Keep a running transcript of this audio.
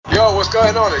Yo, what's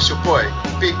going on? It's your boy,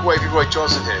 Big Wavy Roy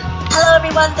Johnson here. Hello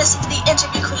everyone, this is the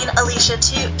interview queen Alicia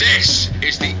too. This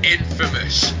is the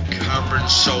infamous Cameron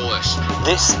Solis.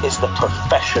 This is the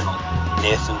professional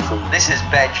Nathan Cruz. This is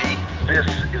Benji. This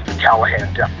is the Callahan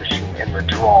Death Machine in the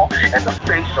draw, and the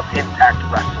face of Impact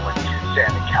Wrestling,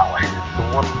 Sami Callihan. The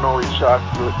one and only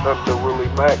chocolate Thunder Willie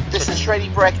Mack. This is Shreddy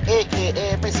Breck,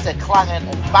 aka Mr. Clangin'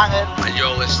 and Bangin'. And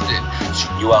you're listening to...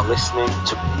 You are listening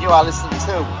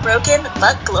to Broken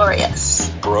but Glorious.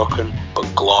 Broken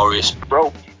but Glorious.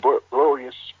 Broken but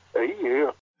Glorious. Hey,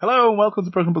 yeah. Hello and welcome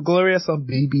to Broken but Glorious on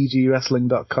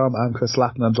bbgwrestling.com. I'm Chris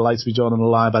Latten. I'm delighted to be joined on the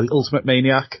line by the Ultimate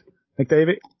Maniac, Nick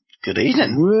Davey. Good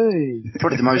evening. Whee.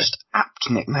 Probably the most apt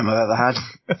nickname I've ever had.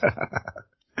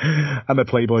 And the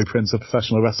Playboy Prince of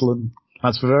professional wrestling,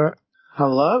 Mads Favera.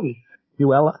 Hello. You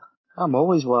well? I'm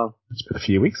always well. It's been a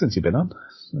few weeks since you've been on.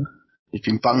 So. You've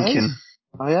been bunking.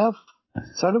 I have.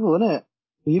 Terrible, isn't it?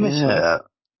 You missed it?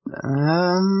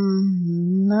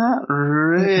 Not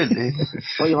really.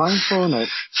 What are you lying for, Nick?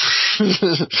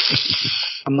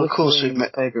 I'm of course we've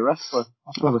met. Favourite wrestler.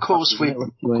 Of course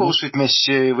we've missed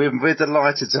you. We're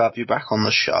delighted to have you back on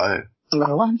the show.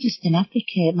 Well, I'm just an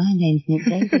advocate. My name's Nick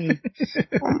Davey.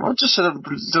 I'm just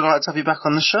delighted to have you back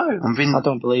on the show. I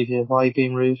don't believe you. Why are you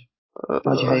being rude? Why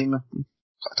do you hate me?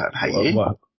 I don't hate you.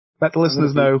 What? Let the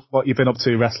listeners know what you've been up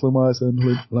to wrestling-wise, and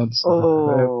Lance.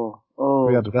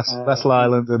 We had Wrestle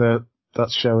Island and that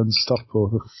show in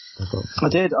Stockport. I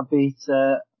did. I beat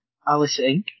Alice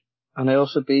Inc. And I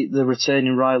also beat the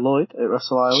returning Rye Lloyd at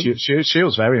Wrestle Island. She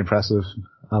was very impressive,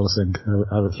 Alice Inc.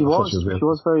 She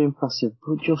was very impressive,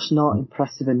 but just not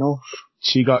impressive enough.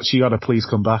 She got a please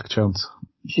come back chant.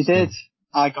 She did.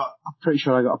 I'm pretty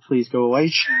sure I got a please go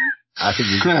away. I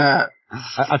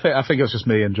think it was just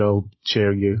me and Joel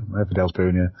cheering you. Everybody else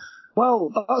booing you. Well,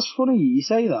 that's funny you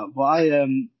say that, but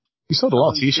you sold a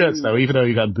lot of t-shirts though, even though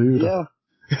you got booed. Yeah.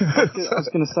 I was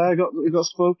going to say, I got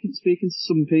speaking to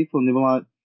some people and they were like,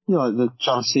 you're like the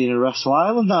John Cena Wrestle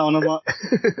Island now, and I'm like,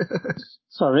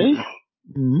 sorry?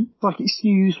 Mm-hmm. Like,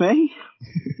 excuse me?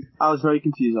 I was very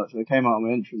confused actually. I came out of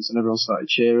my entrance and everyone started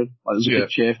cheering. Like, there was a big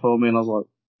cheer for me and I was like,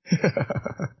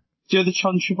 do you know the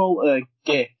John Travolta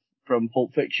gif from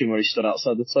Pulp Fiction where he stood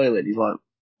outside the toilet and he's like,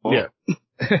 what? Yeah.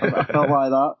 I felt like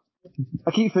that.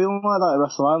 I keep feeling like that at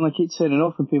Wrestle Island. I keep turning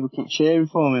up and people keep cheering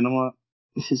for me and I'm like,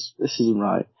 this isn't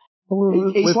right.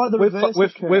 It's like the reverse.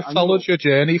 We've followed your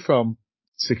journey from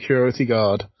security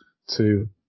guard to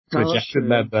rejected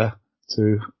member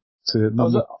to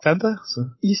non-tender. So.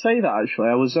 You say that actually.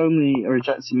 I was only a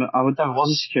rejected member. I was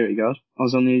a security guard. I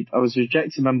was a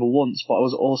rejected member once, but I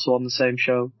was also on the same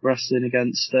show wrestling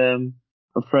against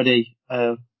Freddie.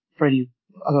 I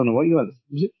don't know what you went.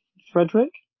 Was it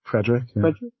Frederick? Frederick. Yeah.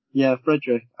 Frederick. Yeah,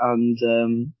 Frederick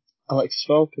and Alexis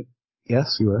Falcon.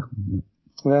 Yes, you were.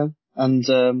 Yeah, and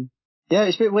yeah,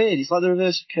 it's a bit weird. It's like the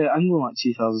reverse of Kurt Angle, like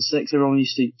 2006. Everyone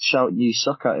used to shout "You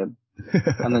suck" at him,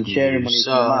 and then cheer him when he was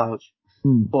in the match.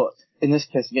 But in this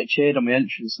case, I get cheered on my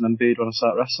entrance and then booed when I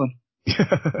start wrestling.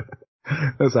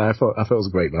 I thought it was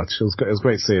a great match. It was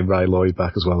great seeing Rye Lloyd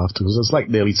back as well afterwards. It was like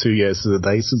nearly 2 years to the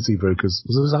day since he broke his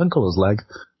ankle or his leg.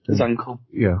 His ankle.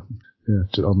 Yeah,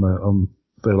 on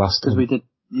the last. Because we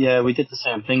did the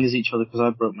same thing as each other because I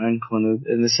broke my ankle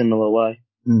in a similar way.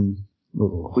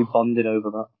 Oh. We bonded over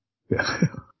that. Yeah.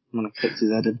 When I kicked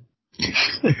his head in.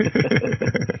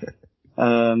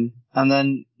 And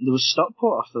then there was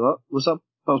Stockport after that.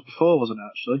 That was before, wasn't it,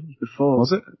 actually? It was before.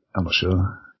 Was it? I'm not sure.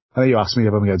 I know you asked me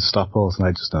if I'm going to Stockport, and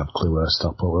I just don't have a clue where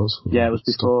Stockport was. Yeah, it was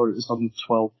before. It was on the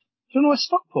 12th. Do you know where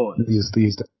Stockport is?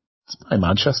 It's by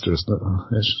Manchester, isn't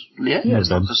it? Yeah,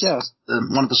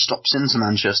 one of the stops into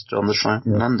Manchester on the train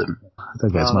in London. I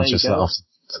don't get to Manchester that often.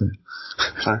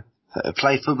 So,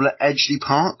 play football at Edgeley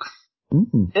Park.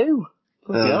 Ew.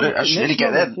 Actually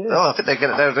get there. I think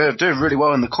they're doing really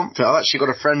well in the conference. I've actually got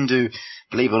a friend who,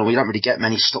 believe it or not, we don't really get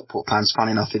many Stockport fans,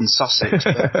 funny enough, in Sussex.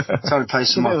 But so he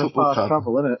plays for my football club.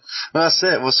 Travel, isn't it? Well, that's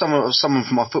it. Well, someone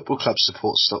from my football club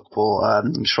supports Stockport.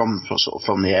 He's from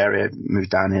the area, moved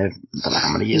down here. I don't know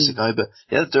how many years ago, but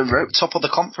yeah, they're top of the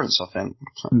conference, I think.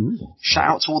 So, shout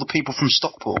out to all the people from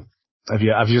Stockport. Have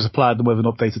you supplied them with an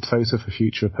updated photo for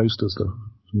future posters though?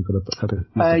 You've got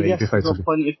yes, I've got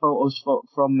plenty of photos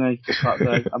from me that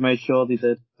day. I made sure they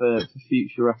did for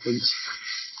future reference.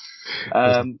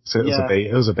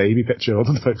 It was a baby picture on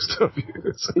the poster.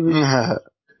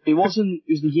 It was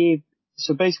the year,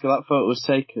 so basically that photo was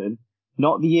taken,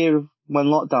 not the year of when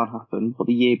lockdown happened, but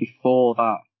the year before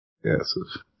that. Yeah,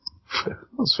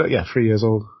 3 years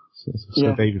old. So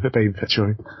a baby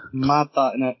picture. Mad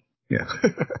that, innit? Yeah.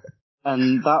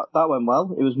 And that went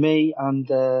well. It was me and,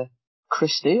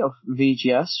 Christie of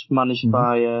VGS, managed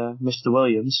by Mr.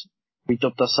 Williams. We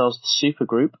dubbed ourselves the Super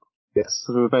Group. Yes.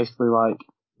 So we were basically like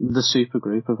the super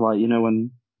group of like, you know,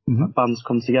 when bands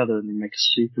come together and they make a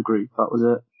super group. That was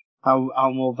it.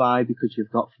 How more vibey could you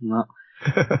have got from that?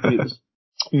 It was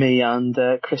me and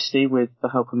Christy with the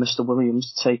help of Mr.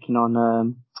 Williams taking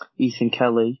on Ethan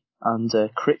Kelly and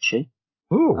Critchy.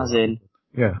 Ooh. As in,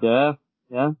 yeah.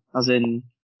 As in,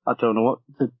 I don't know what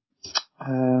the.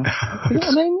 Have they got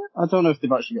a name yet? I don't know if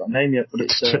they've actually got a name yet, but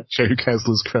it's Joe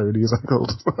Kessler's cronies, I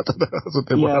called. I don't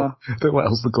know. I don't know what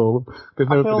else to call them. They've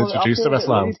never been introduced to us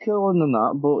now. It's cooler than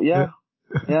that, but yeah,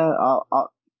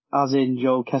 as in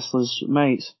Joe Kessler's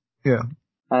mates. Yeah.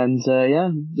 And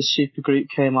the super group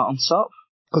came out on top.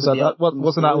 Because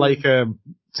wasn't that like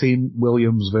Team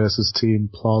Williams versus Team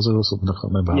Plaza or something? I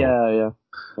can't remember. Yeah,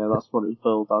 that's what it was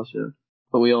billed as. Yeah,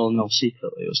 but we all know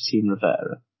secretly it was Team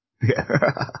Rivera.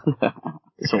 Yeah.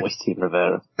 It's always Team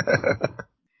Rivera.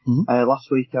 Last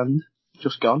weekend,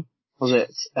 just gone, was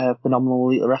it Phenomenal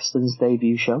Elite Wrestling's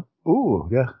debut show? Ooh,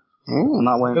 yeah. Ooh. And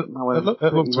that went it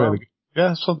looked really good.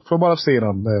 Yeah, so from what I've seen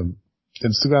on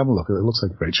Instagram, it looks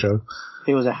like a great show.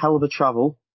 It was a hell of a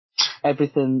travel.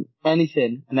 Anything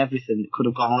and everything that could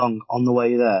have gone wrong on the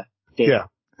way there did. Yeah.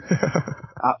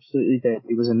 Absolutely did.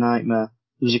 It was a nightmare.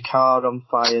 There was a car on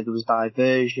fire, there was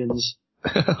diversions.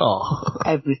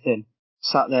 Everything.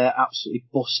 Sat there absolutely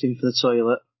busting for the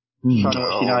toilet, trying to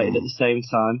watch United at the same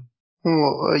time.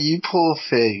 Oh, you poor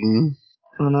thing.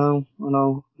 I know.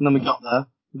 And then we got there.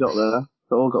 It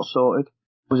all got sorted.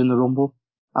 Was in the Rumble.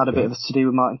 Had a bit of a to do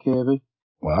with Martin Kirby.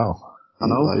 Wow. I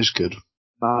know. That is good.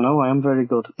 I know, I am very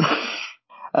good.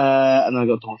 And then I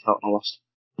got dumped out and I lost.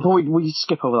 But we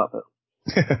skip over that bit.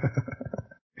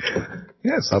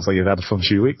 Yeah, it sounds like you've had a fun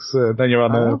few weeks. Then you're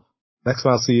on next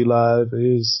time I see you live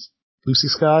is Lucy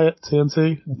Sky at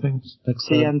TNT, I think.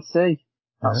 TNT.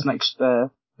 That's next,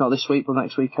 not this week, but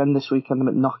next weekend. This weekend I'm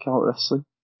at Knockout Wrestling.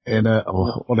 In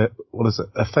what is it?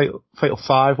 A fatal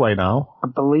 5-way now? I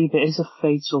believe it is a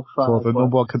fatal 5-way. For the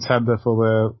number one contender for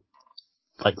the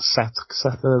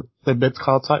the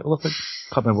mid-card title, I think.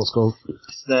 Can't remember what's called.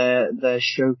 It's their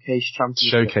Showcase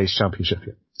Championship. Showcase Championship,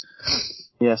 yeah.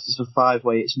 Yes, it's a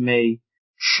 5-way. It's me,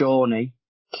 Shawnee,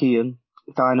 Kian,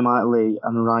 Dynamite Lee,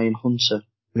 and Ryan Hunter.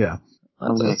 Yeah.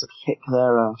 I'm going to kick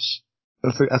their ass.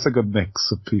 That's a good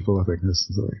mix of people, I think. And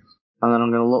then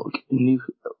I'm going to look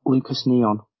Lucas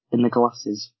Neon in the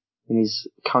glasses, in his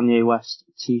Kanye West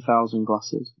 2000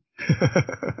 glasses.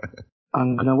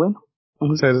 I'm going to win.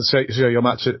 So your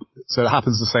match, so it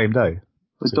happens the same day?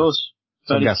 It does.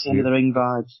 So I'm guessing the ring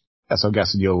vibes. Yeah, so I'm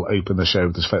guessing you'll open the show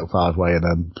with this fatal 5-way and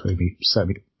then maybe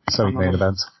semi-main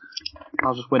event.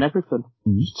 I'll just win everything.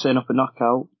 Just turn up a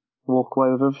knockout, walk away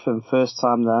with everything. First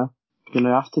time there. You're going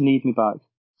to have to need me back.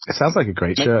 It sounds like a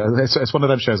great show. It's one of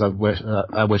them shows I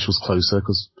wish was closer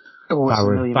because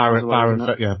Baron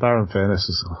Furnace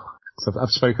is. I've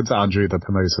spoken to Andrew, the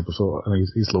promoter, before, and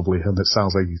he's lovely, and it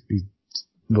sounds like he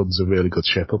runs a really good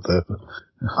ship up there. But,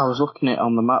 I was looking at it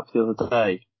on the map the other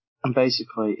day, and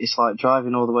basically it's like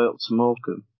driving all the way up to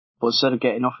Morecambe, but instead of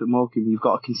getting off at Morecambe, you've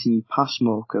got to continue past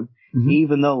Morecambe,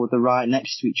 even though they're right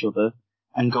next to each other,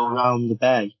 and go around the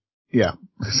bay. Yeah,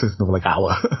 it's another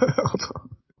hour.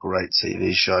 Great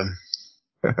TV show.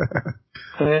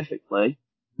 Perfectly.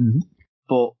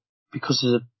 But because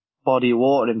there's a body of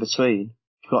water in between,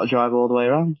 you've got to drive all the way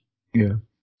around. Yeah.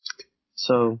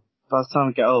 So by the time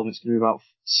I get home, it's going to be about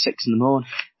 6 in the morning.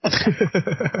 But,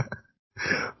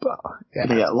 yeah. I'm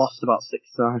going to get lost about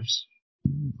 6 times.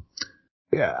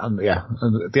 Yeah, and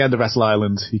at the end of Wrestle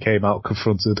Island, he came out,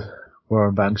 confronted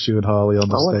Warren Banks, you and Harley on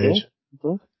the stage. I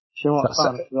did. You know what, I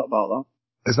forgot about that.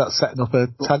 Is that setting up a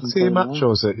tag team match,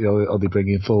 or is it, are they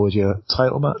bringing forward your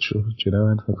title match, or do you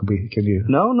know? Can you?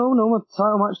 No, my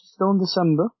title match is still in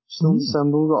December. We've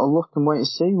got to look and wait and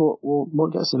see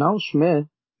what gets announced from here.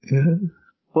 Yeah.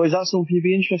 But is that something you'd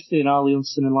be interested in, Harley Hunter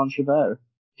and Lance Rivera?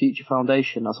 Future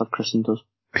Foundation, that's what Kristen does.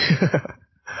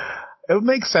 It would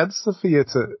make sense for you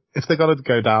to, if they're going to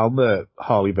go down the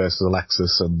Harley versus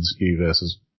Alexis and you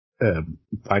versus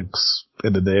Banks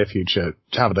in the near future,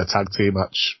 having a tag team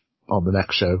match on the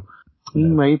next show.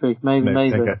 Maybe. Then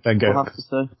go, I'll have to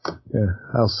say. Yeah,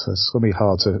 else it's going to be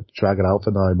hard to drag it out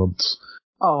for 9 months.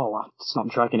 Oh, it's not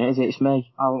dragging it, is it? It's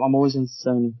me. I'm always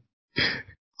entertaining.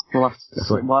 We'll have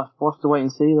to wait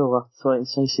and see, though. We'll have to wait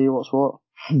and see what's what.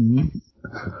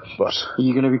 But are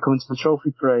you going to be coming to the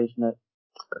trophy parade, Nick?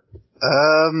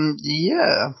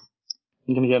 Yeah.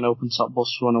 You're going to get an open top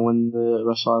bus run and win the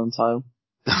Wrestle Island title.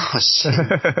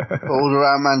 All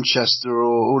around Manchester or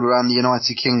all around the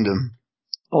United Kingdom?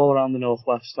 All around the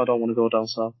Northwest. I don't want to go down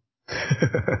south.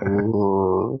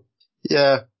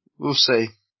 Yeah, We'll see.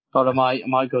 But I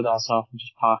might go down south and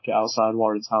just park it outside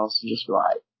Warren's house and just be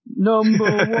like, number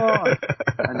one!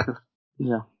 And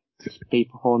just beep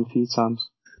a horn a few times.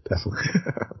 Definitely.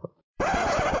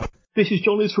 This is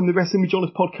Jollies from the Wrestling with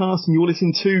Jollies podcast, and you're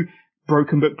listening to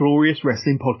Broken But Glorious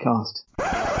Wrestling Podcast.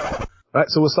 Right,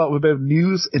 so we'll start with a bit of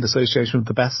news in association with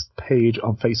the best page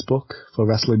on Facebook for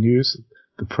wrestling news,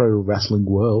 the Pro Wrestling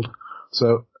World.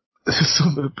 So, there's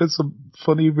been some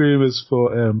funny rumours for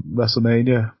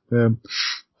WrestleMania.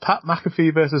 Pat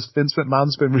McAfee versus Vince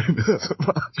McMahon's been rumoured as a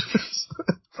match.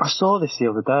 I saw this the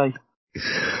other day.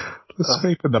 They're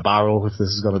scraping the barrel if this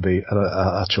is going to be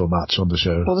an actual match on the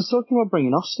show. Well, they're talking about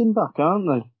bringing Austin back, aren't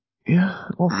they? Yeah.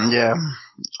 Well, yeah.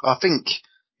 I think,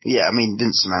 I mean,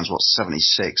 Vince McMahon's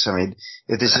 76? I mean,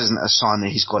 if this isn't a sign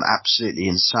that he's gone absolutely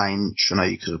insane, which I know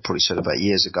you could have probably said about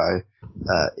years ago,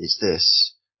 is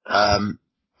this.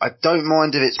 I don't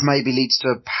mind if it maybe leads to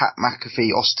a Pat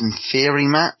McAfee Austin Theory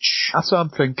match. That's what I'm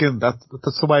thinking. That's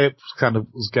the way it kind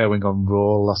of was going on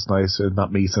Raw last night in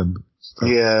that meeting. So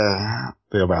yeah.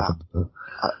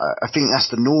 I think that's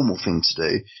the normal thing to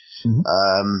do.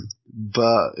 Mm-hmm.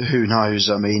 But who knows?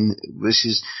 I mean, we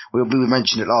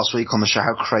mentioned it last week on the show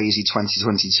how crazy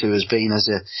 2022 has been as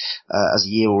a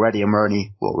year already, and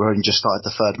we're only just started the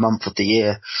third month of the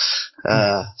year.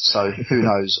 So who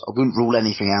knows? I wouldn't rule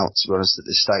anything out, to be honest, at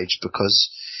this stage, because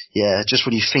just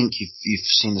when you think you've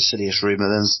seen the silliest rumor,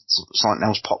 then something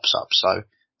else pops up. So I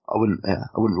wouldn't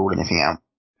rule anything out.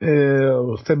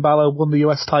 Finn Balor won the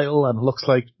US title, and it looks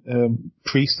like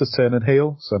Priest is turning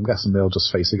heel, so I'm guessing they'll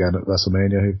just face again at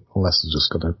WrestleMania, unless they're just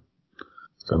gonna,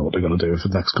 don't know what they're gonna do for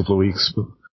the next couple of weeks. But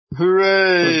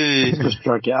hooray! Just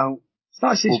drag it out. It's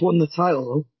nice he's won the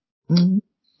title, though. Mm-hmm.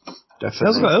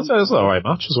 Definitely. It was an alright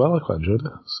match as well. I quite enjoyed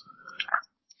it.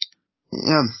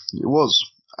 Yeah, it was.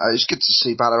 It's good to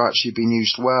see Balor actually being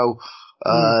used well.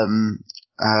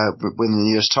 Winning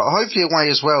the US title. Hopefully a way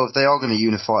as well, if they are going to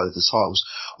unify the titles,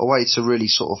 a way to really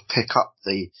sort of pick up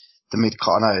the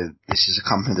mid-card. I know this is a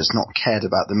company that's not cared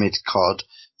about the mid-card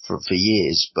for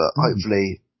years, but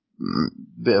hopefully a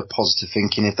bit of positive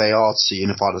thinking. If they are to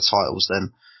unify the titles,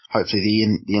 then hopefully the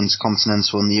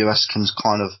Intercontinental and the US can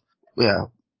kind of,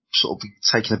 sort of be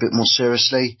taken a bit more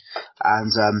seriously.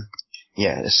 And,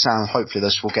 hopefully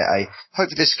this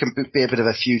can be a bit of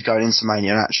a feud going into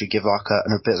Mania and actually give like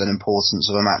a bit of an importance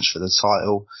of a match for the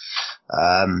title.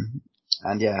 I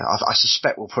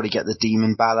suspect we'll probably get the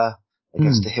Demon Balor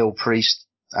against the heel Priest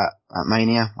at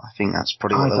Mania. I think that's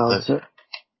probably what they'll do.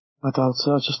 I doubt it.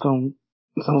 I just don't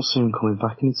see him coming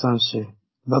back anytime soon.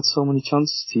 I've had so many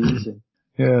chances to use him.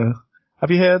 Yeah.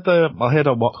 Have you heard I heard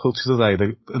on What Culture today,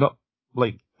 they're not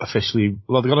like officially,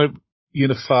 they're going to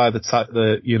unify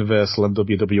the Universal and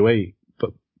WWE,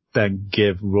 but then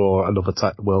give Raw another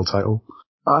world title.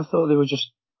 I thought they were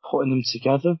just putting them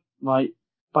together, like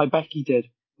Becky did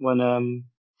when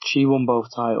she won both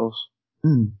titles.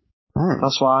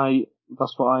 That's what I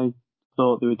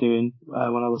thought they were doing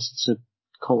when I listened to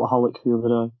Cultaholic the other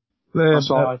day. That's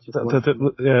what I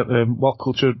thought. What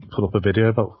Culture put up a video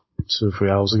about 2 or 3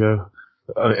 hours ago.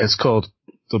 It's called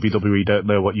WWE Don't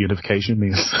Know What Unification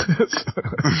Means.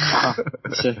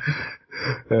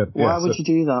 Why would you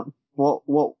do that? What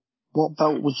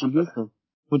belt would you give them?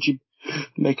 Would you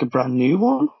make a brand new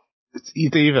one?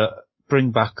 You'd either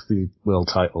bring back the world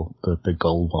title, the big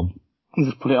gold one. And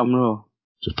just put it on Raw.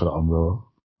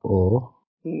 Or...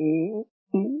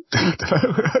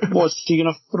 What's he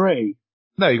gonna have 3?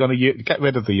 No, you're gonna get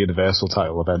rid of the Universal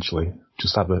title eventually.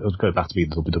 Just go back to being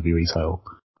the WWE title.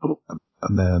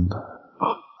 And then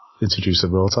introduce a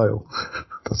Raw title.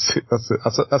 That's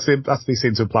what he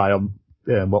seemed to imply on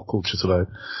What Culture today.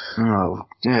 Oh,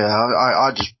 yeah,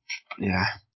 I just,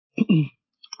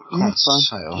 That's fine.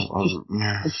 I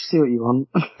just see what you want.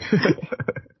 I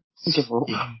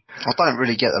don't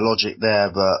really get the logic there,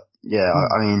 but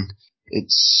I mean,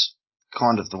 it's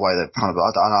kind of the way that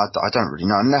I don't really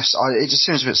know, unless it just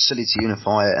seems a bit silly to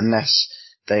unify it unless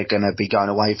they're going to be going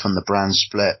away from the brand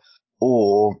split.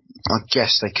 Or I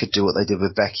guess they could do what they did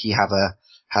with Becky, have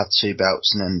 2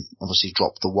 belts and then obviously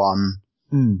drop the one.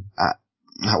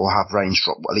 Or have Reigns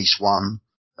drop at least one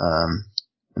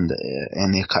in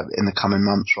the coming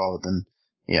months, rather than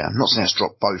I'm not saying it's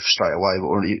drop both straight away,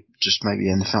 but just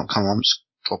maybe in the coming months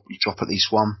drop at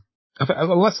least one.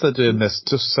 Unless they're doing this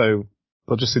just so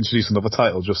they'll just introduce another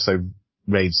title just so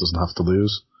Reigns doesn't have to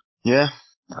lose. Yeah.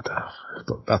 But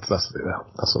that's what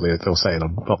they were saying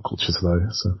on Pop Culture today.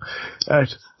 So,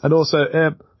 and also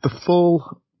the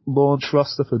full launch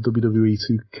roster for WWE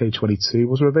 2K22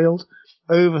 was revealed.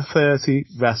 Over 30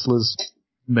 wrestlers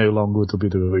no longer with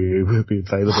WWE will be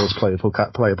available as playable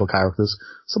characters.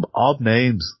 Some odd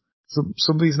names.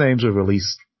 some of these names were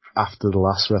released after the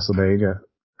last WrestleMania,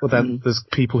 but then there's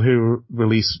people who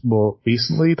released more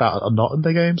recently that are not in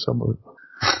the game. So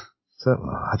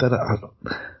I don't know.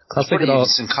 There's probably even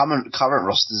some current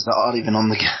rosters that aren't even on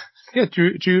the game. Yeah,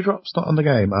 Dewdrop's not on the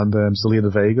game, and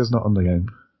Zelina Vega's not on the game.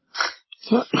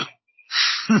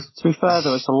 To be fair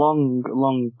though, it's a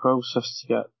long process to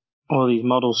get all these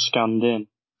models scanned in.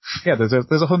 Yeah, there's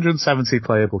 170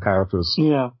 playable characters.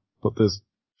 Yeah. But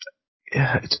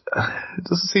it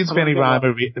doesn't seem to be any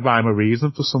rhyme or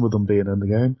reason for some of them being in the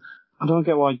game. I don't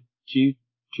get why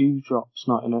Dewdrop's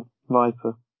not in it,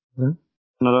 Viper. Yeah.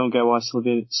 And I don't get why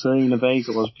Zelina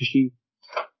Vega was, because she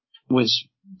was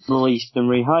released and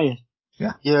rehired.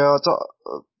 Yeah.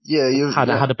 Yeah, you had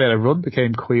a bit of run,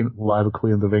 became whatever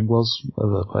Queen of the Ring was.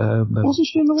 Wasn't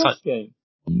she in the last game?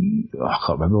 I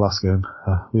can't remember the last game.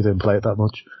 We didn't play it that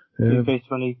much.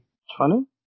 2020?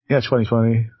 Yeah,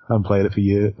 2020. I haven't played it for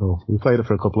years. We played it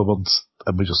for a couple of months,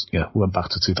 and we just went back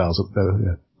to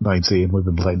 2019. We've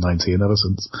been playing 19 ever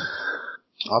since.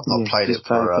 I've not played it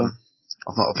for. I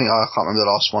can't remember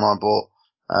the last one I bought.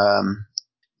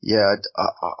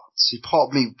 See, part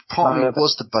of me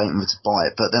was debating whether to buy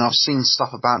it, but then I've seen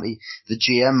stuff about the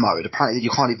GM mode. Apparently,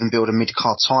 you can't even build a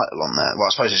mid-card title on there. Well,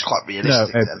 I suppose it's quite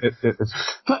realistic.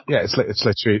 No, it's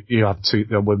literally you have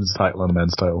a women's title and a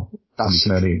men's title. And you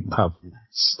can only have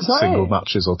single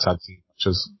matches or tag team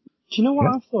matches. Do you know what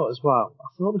I thought as well? I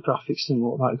thought the graphics didn't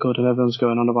look that good, and everyone's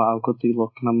going on about how good they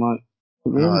look, and I'm like, it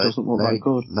really doesn't look that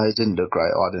good. No, it didn't look great.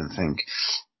 I didn't think.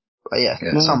 But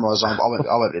to summarise, I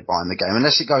won't be buying the game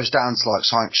unless it goes down to like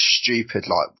something stupid,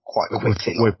 like quite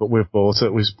quickly. We've bought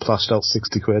it. We've splashed out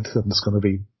 £60, and it's going to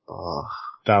be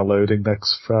downloading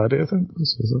next Friday, I think.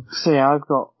 See, I've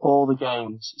got all the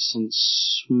games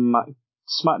since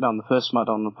SmackDown, the first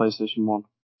SmackDown on the PlayStation 1.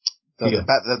 They're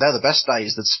the best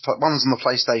days. The ones on the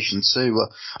PlayStation 2 were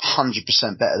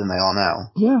 100% better than they are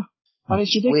now. Yeah. And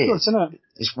it's ridiculous, isn't it?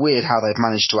 It's weird how they've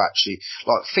managed to actually,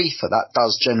 like FIFA, that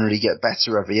does generally get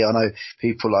better every year. I know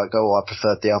people like, I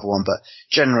preferred the other one, but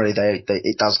generally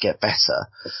it does get better.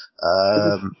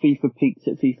 FIFA peaked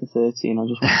at FIFA 13, I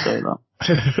just want to say that.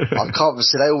 I can't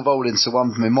see, they all roll into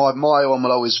one for me. My one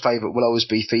will always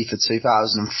be FIFA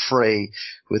 2003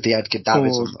 with the Edgar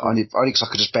Davids, only because I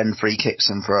could just bend free kicks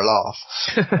in for a laugh.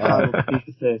 FIFA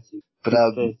 13.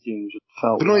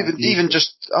 But not even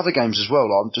just other games as well.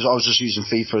 I was just using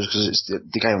FIFA because it's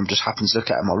the game I'm just happen to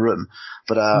look at in my room.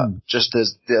 But I'm sure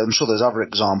there's other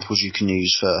examples you can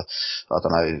use for, I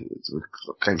don't know,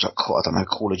 games like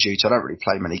Call of Duty. I don't really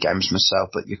play many games myself,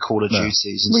 but your Call of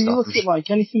Duties and stuff. You look at like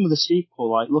anything with a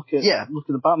sequel, like look at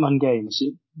the Batman games.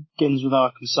 It begins with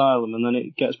Arkham Asylum and then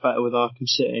it gets better with Arkham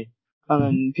City, and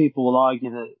then people will argue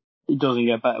that it doesn't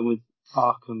get better with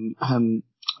Arkham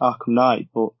Knight,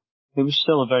 but it was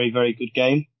still a very, very good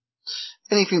game.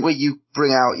 Anything where you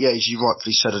bring out, as you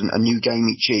rightfully said, a new game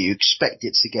each year, you expect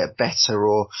it to get better,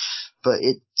 but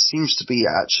it seems to be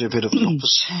actually a bit of an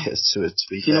opposite to it, to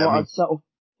be fair. You know what I'd settle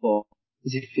for?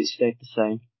 Is if it stayed the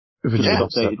same. If it's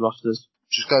updated rosters.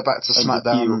 Just go back to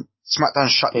SmackDown. SmackDown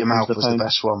Shut Your Mouth was the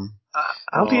best one.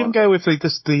 How do you even go if they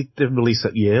didn't release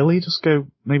it yearly? Just go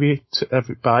maybe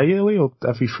bi-yearly or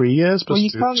every 3 years? But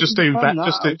just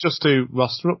do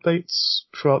roster updates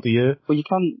throughout the year. Well, you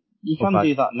can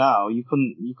do that now. You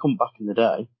couldn't back in the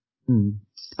day.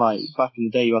 Like back in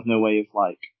the day, you had no way of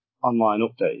like online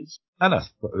updates. I know,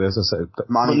 but as I said,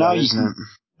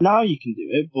 now you can do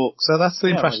it. But so that's the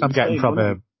impression I'm getting from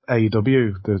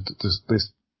AEW.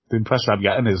 The impression I'm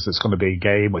getting is it's going to be a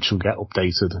game which will get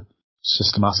updated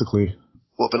systematically.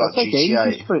 What, like GTA? It'll take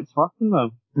ages for it to happen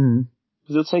though. Because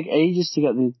it'll take ages to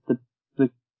get the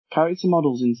character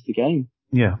models into the game.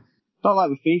 Yeah. Not like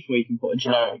with FIFA where you can put a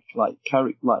generic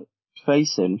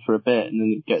face in for a bit and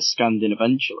then it gets scanned in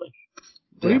eventually.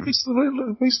 Release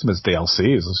them as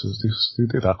DLCs. You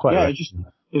do that quite right.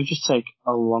 It would just take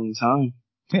a long time.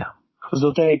 Yeah. Because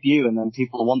they'll debut and then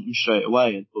people will want them straight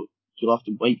away, but you'll have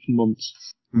to wait for months.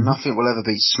 Nothing will ever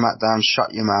beat SmackDown,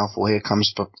 Shut Your Mouth, or Here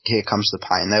Comes the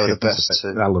Pain. They were the best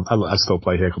two. I still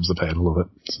play Here Comes the Pain. I love it.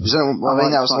 So.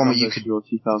 That was the one where you could...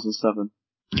 2007.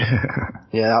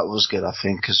 Yeah, that was good, I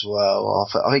think, as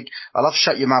well. I love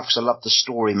Shut Your Mouth because I love the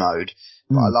story mode.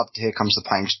 But I loved Here Comes the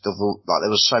Pain. Like, there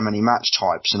was so many match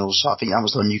types, and also I think that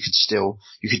was the one you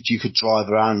could drive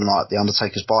around like the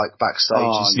Undertaker's bike backstage.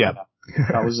 Oh, yeah.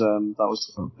 That was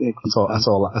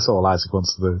that's all Isaac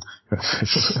wants to do.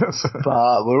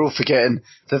 But we're all forgetting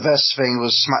the best thing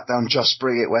was SmackDown Just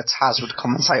Bring It, where Taz would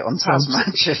commentate on Taz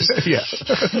matches. Yeah.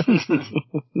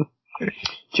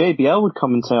 JBL would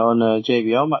commentate on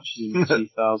JBL matches in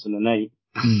 2008.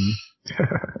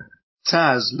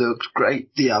 Taz looked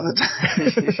great the other day.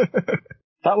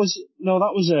 That was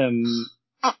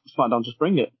SmackDown Just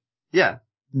Bring It. Yeah.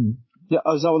 Yeah,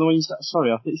 is that the one you said?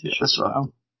 Sorry, I think you said That's right.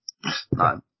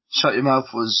 No, Shut Your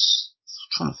Mouth was, I'm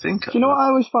trying to think. Do you know what I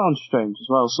always found strange as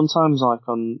well? Sometimes, like,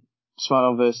 on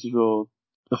SmackDown vs. Raw,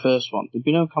 the first one, there'd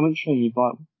be no commentary, and you'd be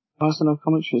like, why is there no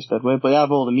commentary? It's dead weird. But you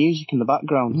have all the music in the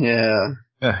background. Yeah.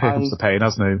 Yeah, Here Comes the Pain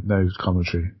has no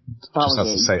commentary. Just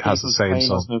has the same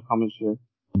song. Has no commentary.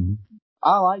 Mm-hmm.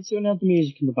 I liked it when it had the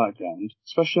music in the background,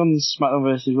 especially on SmackDown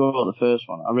vs. Raw, the first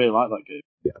one. I really like that game.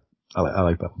 Yeah, I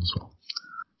like that one as well.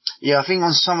 Yeah, I think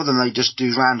on some of them they just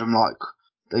do random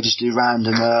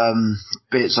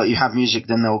bits, like you have music,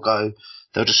 then they'll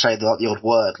just say the odd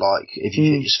word, like if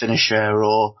you hit your finisher,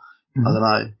 or I don't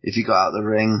know, if you got out of the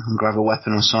ring and grab a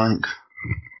weapon or something.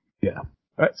 Yeah.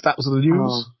 Right, so that was the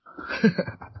news.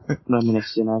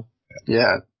 Reminiscing,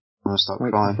 Yeah. I'm gonna start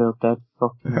crying. Feel dead.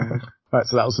 Fucking Right,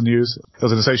 so that was the news. There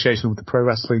was an association with the Pro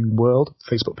Wrestling World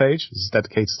Facebook page. This is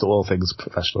dedicated to all things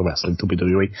professional wrestling,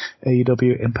 WWE,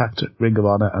 AEW, Impact, Ring of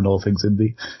Honor, and all things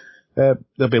indie.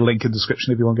 There'll be a link in the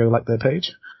description if you want to go like their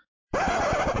page.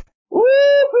 Woohoo!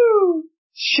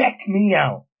 Check me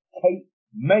out. Kate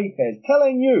Mayfair's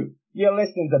telling you you're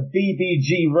listening to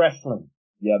BBG Wrestling.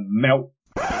 You melt.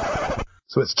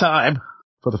 So it's time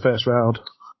for the first round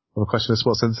of a question of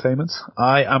sports entertainment.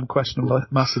 I am question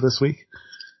master this week.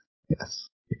 Yes.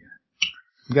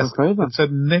 I guess it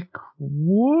said Nick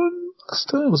won last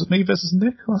time. Was it me versus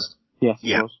Nick last time? Yes,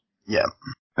 yeah. Yeah.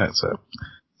 Right, so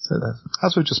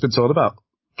as we've just been talking about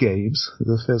games,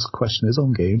 the first question is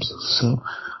on games. So,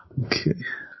 okay.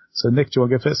 So Nick, do you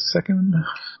want to go first or second?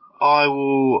 I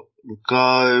will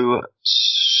go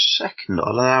second.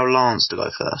 I'll allow Lance to go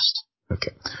first.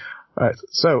 Okay. Right.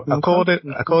 So according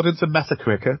to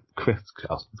Metacritic,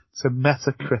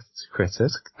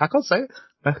 I can't say it.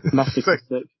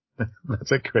 Metacritic.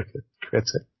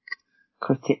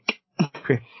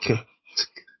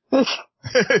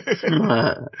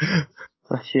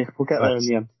 Bless you. We'll get there in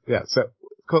the end. Yeah. So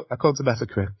according to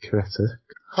Metacritic,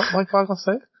 why can't I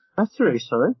say it? That's really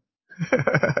sorry.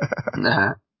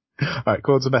 Nah. Right.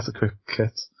 According to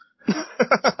Metacritic.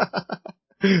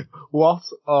 What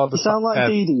are the You sound like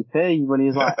DDP when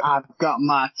he's like, I've got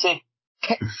my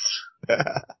tickets.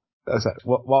 That's it.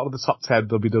 What are the top 10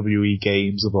 WWE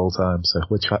games of all time? So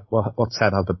what 10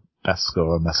 have the best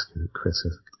score on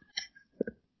Metacritic?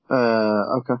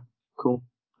 Okay. Cool.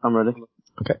 I'm ready.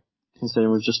 Okay.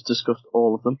 Considering we've just discussed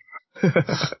all of them.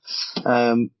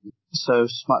 So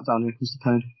SmackDown, Here Comes the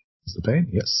Pain. The Pain,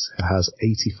 yes. It has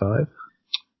 85.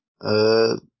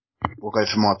 We'll go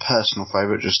for my personal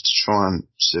favourite just to try and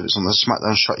see if it's on the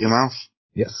SmackDown Shut Your Mouth.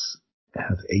 Yes. It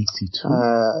has 82.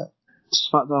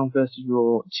 SmackDown vs.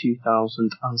 Raw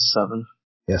 2007.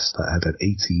 Yes, that had an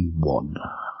 81.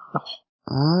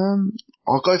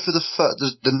 I'll go for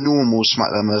the normal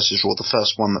SmackDown vs. Raw, the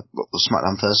first one, the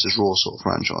SmackDown vs. Raw sort of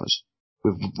franchise.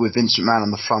 With Vince McMahon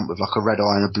on the front with like a red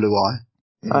eye and a blue eye.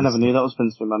 I never knew that was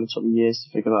Vince McMahon. It took me years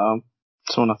to figure that out.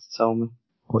 Someone had to tell me.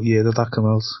 What year did that come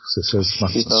out? Because it says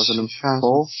SmackDown.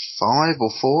 2004? 5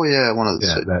 or 4, yeah, one of the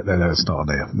two. No, it's not on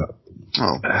here. No.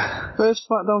 Oh. First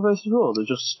SmackDown vs. Raw? They're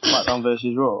just SmackDown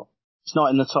vs. Raw? It's not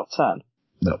in the top 10?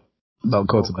 No. Not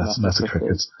according to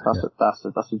Metacritic.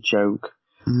 That's a joke.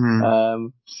 Mm-hmm.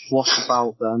 What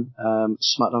about then?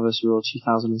 SmackDown vs. Raw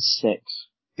 2006.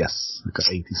 Yes, I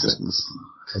got 86.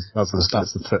 That's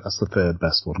the third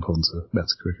best one according to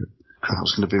Metacritic. That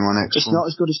was going to be my next one. It's not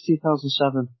as good as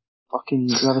 2007. Fucking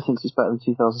whoever thinks it's better than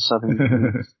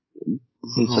 2007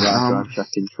 needs to drive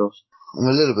checking trust. I'm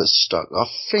a little bit stuck. I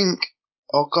think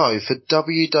I'll go for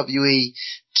WWE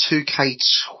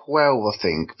 2K12, I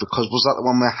think, because was that the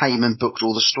one where Heyman booked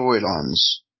all the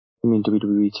storylines? You mean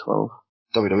WWE 12?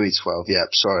 WWE 12, yeah,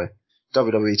 sorry.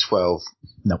 WWE 12.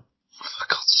 No. For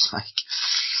God's sake.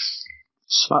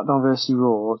 SmackDown vs.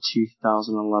 Raw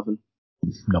 2011.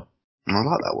 No. I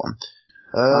like that one.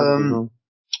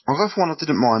 I'll go for one I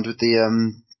didn't mind with the,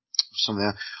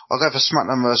 something. I'll go for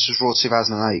SmackDown vs. Raw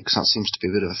 2008, because that seems to be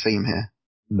a bit of a theme here.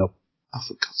 No. Oh,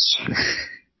 for God's sake.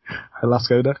 Let's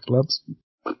go next, lads.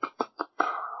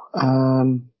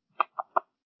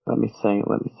 Let me think.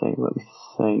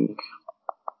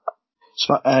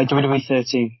 WWE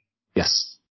 13.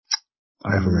 Yes.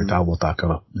 I haven't written down what that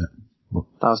got up. Yeah.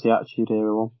 That was the Attitude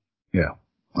Era one. Yeah,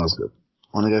 that was good.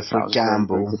 I want to go for a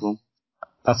gamble.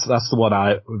 That's the one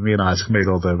me and Isaac made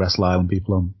all the Wrestle Island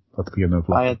people on at the beginning of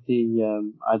life. I had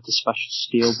the special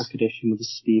Steelbook edition with the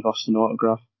Steve Austin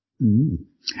autograph.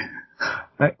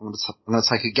 Right. I'm going to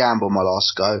take a gamble my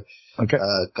last go. Okay.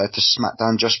 Go for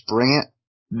SmackDown, Just Bring It.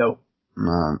 No.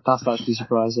 No. That's actually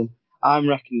surprising. I'm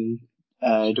reckoning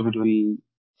WWE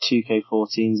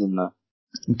 2K14's in there.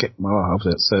 Okay, well, I'll have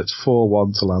it. So it's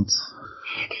 4-1 to Lance.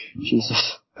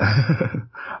 Jesus.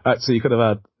 Right, so you could have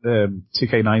had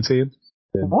 2K19.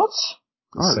 What?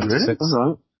 Oh, really? That's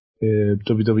right.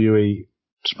 WWE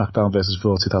SmackDown vs.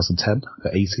 Raw 2010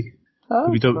 at 80.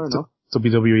 Oh, fair enough.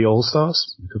 WWE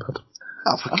All-Stars, you could have had.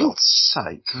 Oh, for God's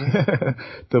sake.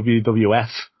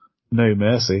 WWF No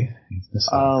Mercy.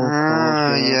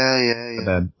 Yeah. And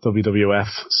then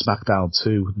WWF SmackDown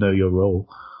 2 Know Your Role.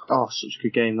 Oh, such a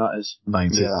good game that is.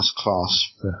 90. Yeah, that's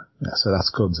class. So that's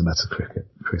gone to Metacritic.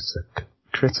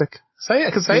 Critic? Say it,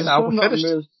 I can say it now, we're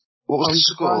finished. What was I'm the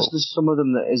surprised score? there's some of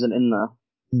them that isn't in there.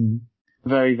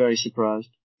 Very, very surprised.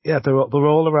 Yeah, they're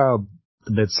all around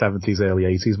the mid-70s, early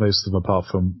 80s, most of them, apart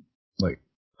from, like,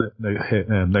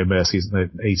 No Mercy's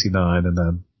 89, and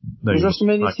then... No, was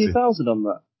WrestleMania 2000 on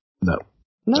that? No.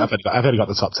 I've only got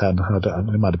the top 10.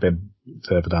 It might have been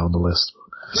further down the list.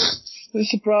 It's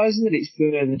surprising that it's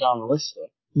further down the list, though.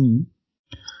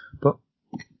 But,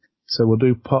 so we'll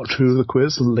do part 2 of the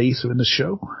quiz later in the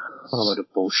show. What a load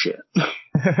of bullshit.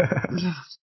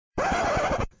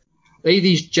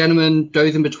 Ladies, gentlemen,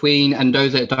 those in between, and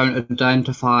those that don't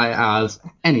identify as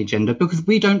any gender, because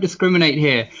we don't discriminate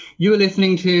here. You are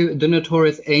listening to The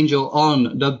Notorious Angel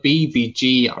on the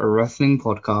BBG Wrestling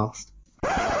Podcast.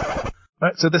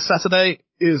 Right, so this Saturday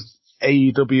is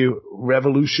AEW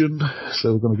Revolution,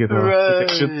 so we're going to give our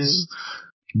predictions.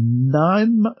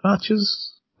 9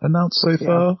 matches announced so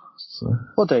far. So.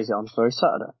 What day is it on? Sorry,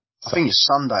 Saturday? I think it's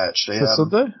Sunday, actually. It's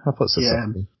Sunday? I thought so.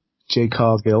 Sunday. Jay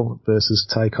Cargill versus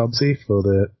Ty Conti for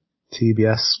the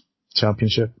TBS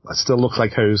Championship. It still looks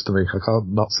like hose to me. I can't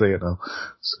not see it now.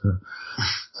 So.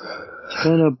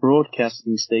 Turner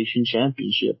Broadcasting Station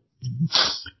Championship.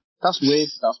 That's weird.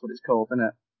 That's what it's called, isn't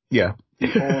it? Yeah. The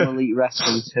All Elite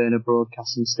Wrestling Turner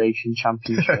Broadcasting Station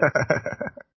Championship.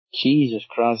 Jesus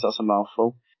Christ, that's a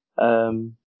mouthful. I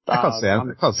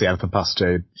can't see anything past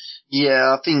Jade.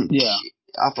 Yeah, I think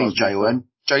Jade went.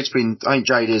 I think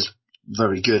Jade is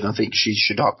very good. I think she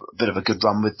should have a bit of a good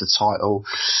run with the title.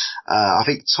 I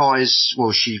think Ty's,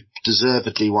 she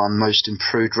deservedly won Most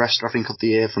Improved Wrestler, I think, of the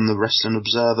year from the Wrestling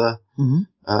Observer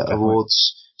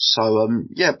Awards. So,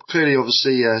 clearly,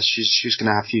 obviously, she's going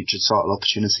to have future title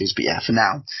opportunities. But for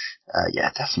now,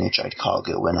 definitely a Jade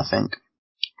Cargill win, I think.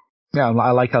 Yeah,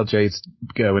 I like how Jade's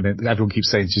going. Everyone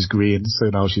keeps saying she's green, so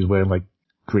now she's wearing, like,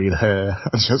 green hair,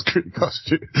 and she has green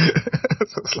costume.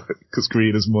 So it's like, because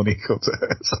green is money cut to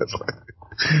hair. So it's like,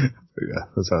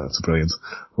 that's a brilliant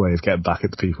way of getting back at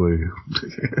the people who,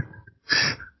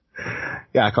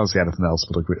 I can't see anything else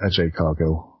but a Jade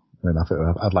Cargill. And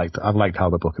I've liked how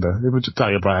they're booking her. Even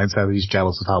Daniel Bryan said he's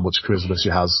jealous of how much charisma she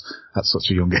has at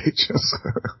such a young age.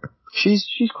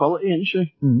 She's quality, isn't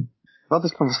she? I've had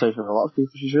this conversation with a lot of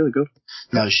people. She's really good.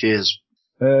 No, she is.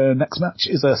 Next match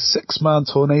is a 6-man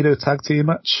tornado tag team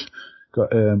match.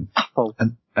 Got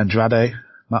Andrade,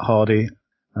 Matt Hardy,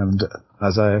 and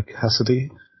Isaiah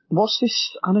Cassidy. What's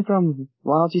this anagram?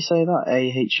 Why do you say that?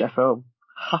 AHFO.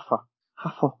 Haffa.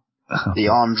 The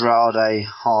Andrade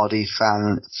Hardy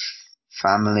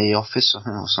family office, I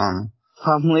think, or something.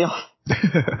 Family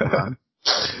office.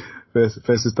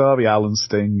 Versus Darby Allin,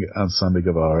 Sting, and Sammy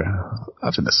Guevara.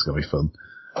 I think this is going to be fun.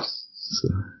 So,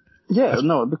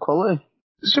 it'd be quality.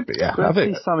 It should be, yeah. I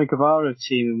think Sammy Guevara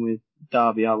teaming with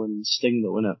Darby Allin and Sting,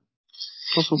 though, isn't it?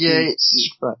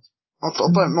 I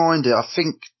don't mind it. I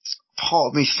think part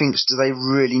of me thinks, do they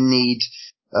really need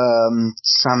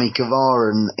Sammy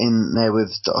Guevara in there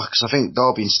with, because I think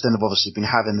Darby and Sting have obviously been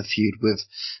having the feud with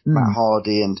Matt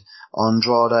Hardy and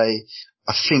Andrade.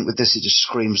 I think with this it just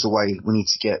screams the way we need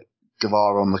to get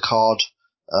Guevara on the card.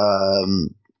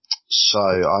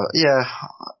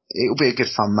 It'll be a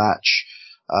good fun match.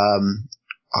 I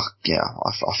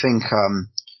think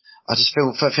I just think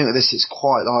with this it's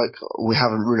quite like we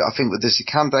haven't really. I think with this they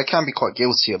can be quite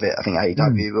guilty of it. I think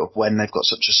AEW when they've got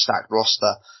such a stacked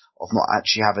roster of not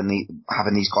actually having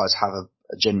these guys have a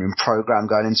genuine program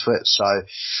going into it. So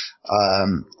I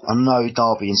know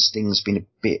Darby and Sting's been a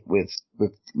bit with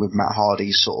Matt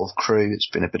Hardy's sort of crew. It's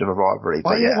been a bit of a rivalry.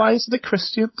 Why isn't it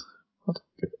Christian?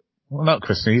 Well, not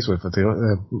Christian. He's with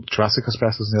the Jurassic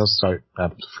Express and the other. Sorry,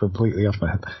 I'm completely off my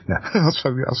head. Yeah,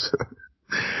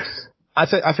 I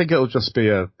think it'll just be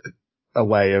a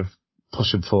way of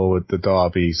pushing forward the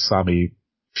Darby Sammy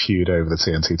feud over the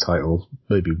TNT title.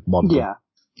 Maybe one. Yeah,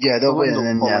 they'll win and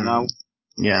then they'll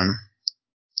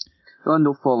end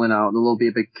up falling out. There'll be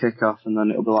a big kick-off, and then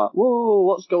it'll be like, whoa,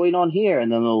 what's going on here? And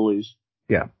then they'll lose.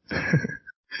 Yeah.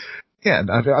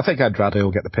 I think Andrade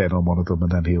will get the pin on one of them,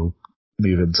 and then he'll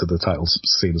move into the title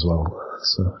scene as well.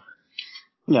 So.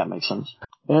 Yeah, it makes sense.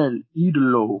 El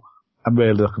Idolo. I'm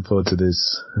really looking forward to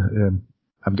this.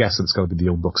 I'm guessing it's going to be the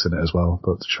Young Bucks in it as well,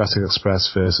 but Jurassic Express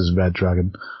versus Red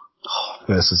Dragon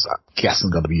versus, I'm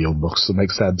guessing, going to be Young Bucks. It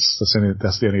makes sense.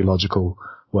 That's the only logical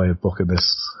way of booking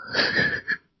this.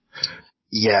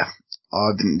 Yeah.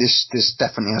 This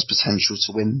definitely has potential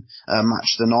to win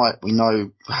match of the night. We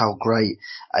know how great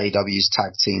AEW's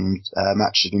tag team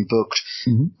match has been booked.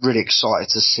 Mm-hmm. Really excited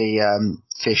to see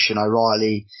Fish and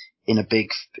O'Reilly in a big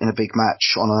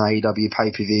match on an AEW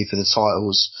pay-per-view for the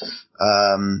titles.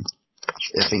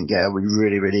 I think it'll be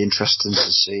really, really interesting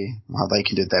to see how they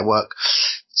can do their work.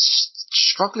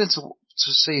 Struggling to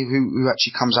see who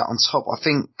actually comes out on top. I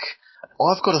think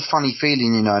I've got a funny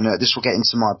feeling, and this will get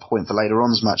into my point for later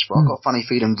on's match, but I've got a funny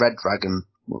feeling Red Dragon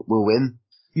will win.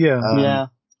 Yeah. I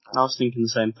was thinking the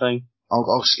same thing.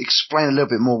 I'll explain a little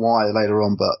bit more why later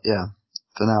on, but yeah,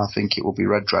 for now I think it will be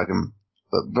Red Dragon.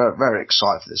 But very, very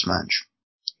excited for this match.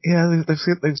 Yeah, they've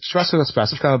Jurassic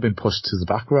Express have kind of been pushed to the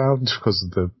background because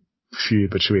of the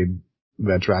feud between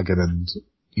Red Dragon and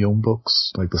Young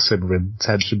Bucks, like the simmering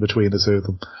tension between the two of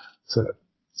them.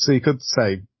 So you could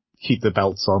say keep the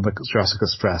belts on the Jurassic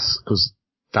Express because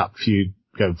that feud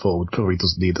going forward probably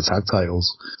doesn't need the tag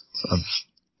titles.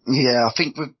 Yeah, I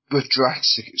think with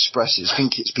Jurassic Express, I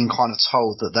think it's been kind of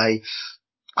told that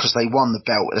because they won the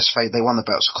belt, they won the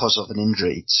belts because of an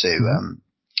injury to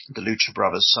the Lucha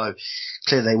Brothers. So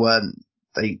clearly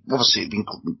they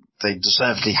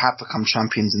deservedly have become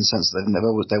champions in the sense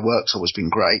that their work's always been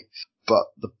great. But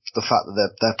the fact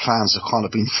that their plans have kind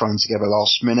of been thrown together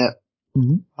last minute,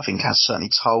 I think has certainly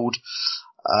told.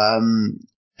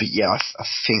 But yeah, I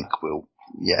think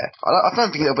I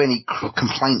don't think there'll be any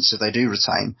complaints if they do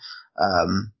retain,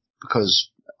 because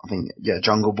I think,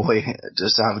 Jungle Boy,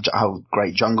 just how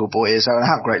great Jungle Boy is, and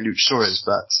how great Luchasaurus is,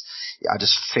 but I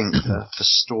just think for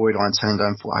storyline telling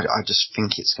going forward, I just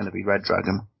think it's going to be Red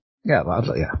Dragon. Yeah,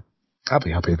 I'll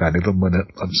be happy if any of them win it.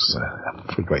 I'm just,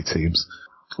 three great teams.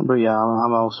 But yeah,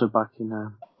 I'm also backing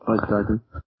Red Dragon.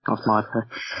 That's my pick.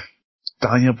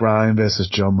 Daniel Bryan versus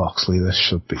Jon Moxley, this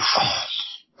should be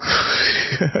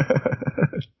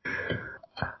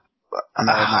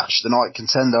another match, the night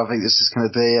contender. I think this is going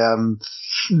to be,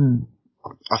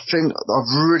 I think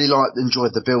I've really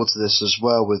enjoyed the build to this as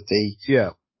well with the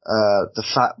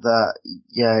fact that,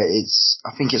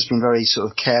 I think it's been very sort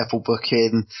of careful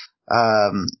booking.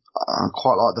 I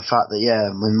quite like the fact that,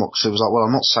 when Moxley was like, well,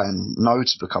 I'm not saying no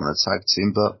to becoming a tag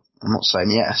team, but I'm not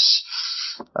saying yes.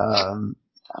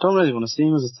 I don't really want to see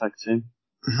him as a tag team.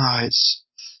 No,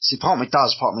 part of me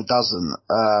does, part of me doesn't.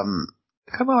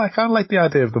 I kind of like the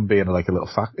idea of them being like a little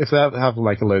if they have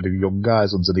like a load of young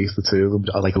guys underneath the two of them,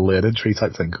 like a learning tree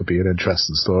type thing could be an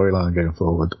interesting storyline going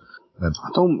forward. It's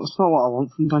not what I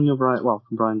want from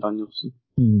from Bryan Danielson.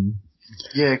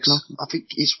 Yeah, because I think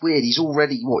it's weird. He's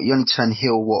already, he only turned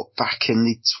heel, back in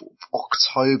the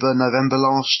October, November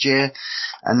last year.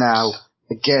 And now,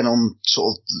 again, on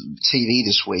sort of TV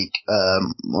this week,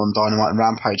 on Dynamite and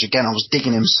Rampage, again, I was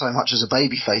digging him so much as a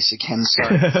babyface again. So,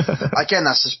 again,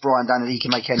 that's just Bryan Danielson. He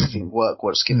can make anything work,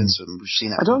 what's given to him. We've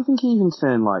seen it. I don't think he even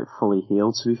turned, fully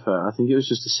heel, to be fair. I think it was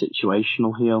just a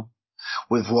situational heel.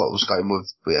 With what was going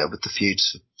with the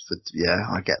feuds.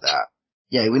 I get that.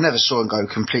 Yeah, we never saw him go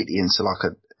completely into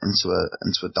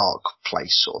into a dark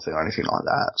place sort of thing or anything like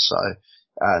that. So,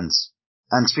 and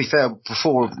to be fair,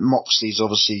 before Moxley's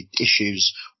obviously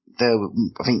issues,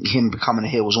 I think him becoming a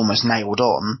heel was almost nailed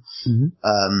on.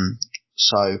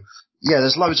 So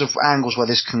there's loads of angles where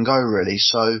this can go really.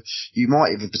 So you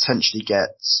might even potentially get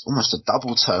almost a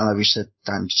double turn. I know we said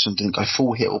Danielson didn't go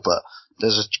full heel, but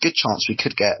there's a good chance we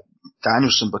could get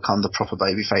Danielson become the proper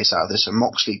babyface out of this and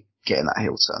Moxley getting that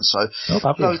heel turn. So,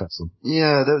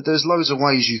 there's loads of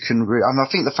ways you can I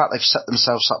think the fact they've set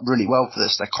themselves up really well for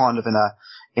this, they're kind of in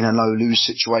a no-lose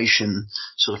situation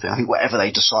sort of thing. I think whatever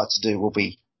they decide to do will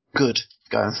be good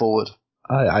going forward.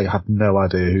 I have no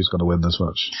idea who's going to win this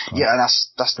match. Yeah, and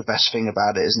that's the best thing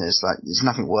about it, isn't it? It's like, there's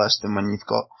nothing worse than when you've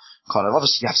got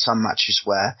obviously you have some matches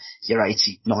where you're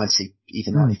 80, 90,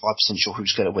 even 95% sure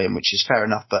who's going to win, which is fair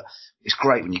enough, but it's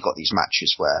great when you've got these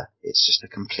matches where it's just a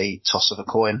complete toss of a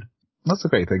coin. That's the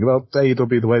great thing about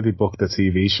AEW, the way they book the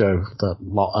TV show, that a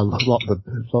lot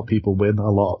of people win a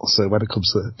lot. So when it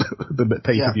comes to the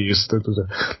pay-per-views,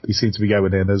 they seem to be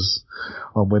going in as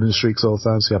on winning streaks all the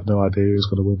time, so you have no idea who's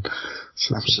going to win.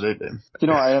 So, absolutely. Do you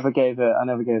know what? I never gave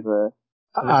a.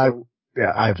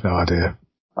 I have no idea.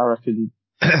 I reckon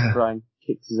Bryan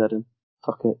kicked his head in.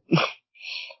 Fuck it.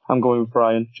 I'm going with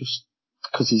Bryan just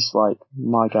because he's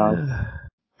my guy.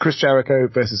 Chris Jericho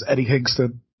versus Eddie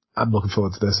Kingston. I'm looking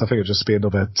forward to this. I think it'll just be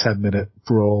another 10-minute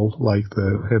brawl like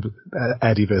the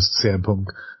Eddie versus CM Punk.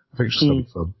 I think it's just going to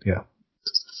be fun. Yeah.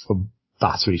 from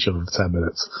batter each other for 10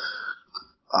 minutes.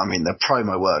 I mean, the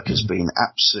promo work has been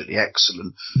absolutely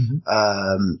excellent.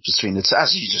 Between the two,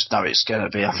 as you just know it's going to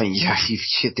be. I think you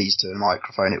hit these two in a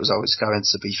microphone, it was always going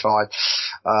to be fine.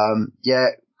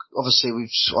 Obviously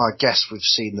I guess we've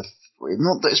seen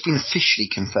not that it's been officially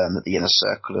confirmed that the Inner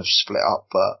Circle have split up,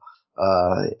 but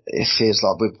it feels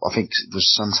like I think with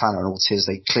Santana and Ortiz,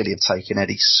 they clearly have taken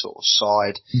Eddie's sort of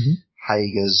side.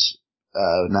 Hager's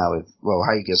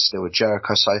Hager's still with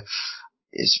Jericho, so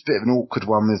it's a bit of an awkward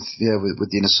one with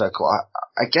the Inner Circle.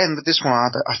 Again, with this one,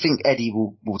 I think Eddie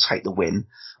will take the win.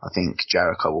 I think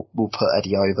Jericho will put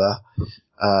Eddie over.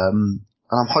 And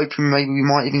I'm hoping maybe we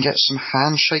might even get some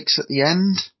handshakes at the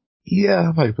end. Yeah,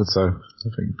 I'm hoping so. I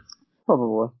think.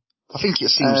 Probably. I think it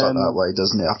seems like that way,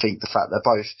 doesn't it? I think the fact they're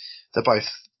both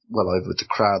well over with the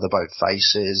crowd, they're both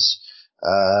faces.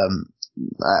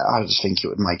 I just think it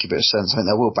would make a bit of sense. I think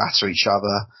they will batter each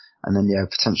other, and then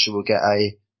potentially we'll get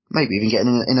maybe even get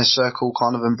an Inner Circle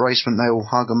kind of embracement. They all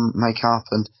hug and make up,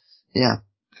 and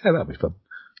that'd be fun.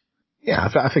 Yeah, I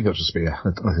think it'll just be like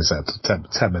I said,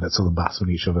 10 minutes of them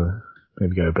battering each other.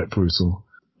 Maybe go a bit brutal.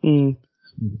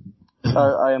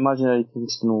 I imagine Eddie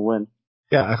Kingston will win.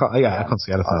 Yeah, I can't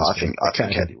see anything else. I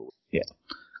think Eddie will. Yeah.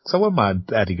 So I wouldn't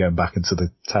mind Eddie going back into the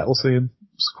title scene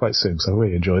quite soon, so I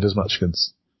really enjoyed his match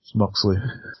against Moxley.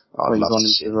 I'd love to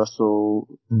see Russell.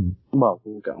 Well,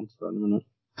 we'll get on to that in a minute.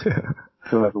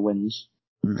 Whoever wins.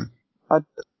 I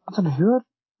don't know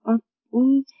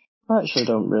who I actually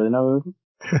don't really know who.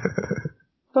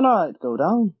 Don't know how it'd go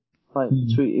down.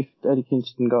 If Eddie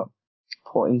Kingston got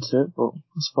put into it, but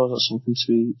I suppose that's something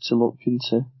to look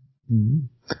into.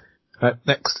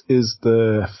 Next is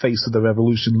the Face of the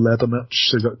Revolution ladder match.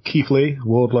 So we've got Keith Lee,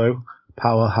 Wardlow,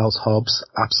 Powerhouse Hobbs,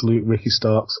 Absolute Ricky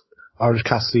Starks, Orange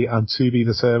Cassidy, and To Be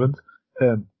Determined.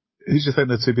 Who do you think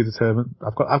they're To Be Determined?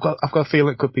 I've got a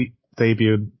feeling it could be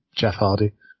debut and Jeff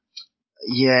Hardy.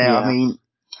 Yeah, I mean,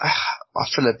 I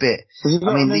feel a bit. Has he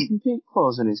got a non-compete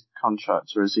clause in his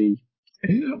contract, or is he?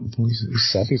 He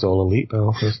said he's all elite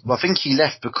now. Well, I think he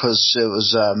left because it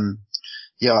was. I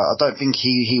don't think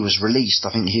he was released.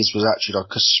 I think his was actually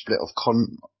like a split of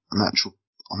natural.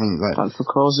 I think for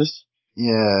causes.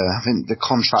 Yeah, I think the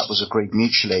contract was agreed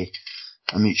mutually,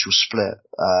 a mutual split.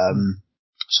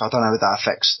 So I don't know if that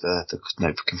affects the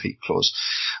no compete clause.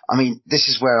 I mean, this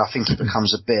is where I think it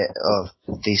becomes a bit of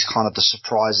these kind of the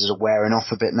surprises are wearing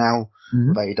off a bit now.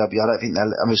 With AEW, I don't think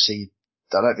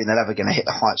they're ever going to hit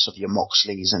the heights of your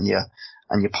Moxleys and your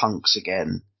Punks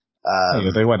again.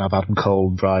 They won't have Adam Cole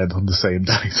and Bryan on the same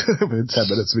day within 10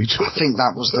 minutes of each other. I think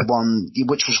that was the one,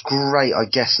 which was great, I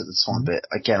guess, at the time. But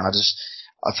again, I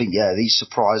think these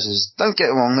surprises, don't get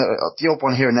it wrong, the odd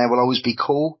one here and there will always be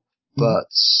cool.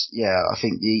 But I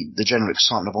think the general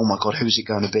excitement of, oh my God, who's it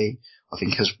going to be? I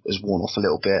think has worn off a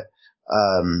little bit.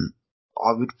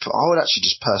 I would actually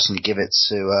just personally give it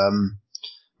to,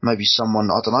 maybe someone,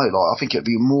 I don't know, I think it'd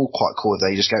be more quite cool if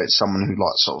they just gave it to someone who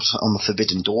sort of on the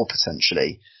forbidden door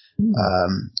potentially.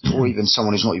 Or even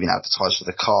someone who's not even advertised for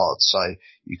the card, so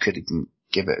you could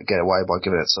get away by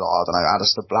giving it to, I don't know,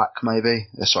 Aleister Black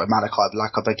maybe. Sorry, Malachi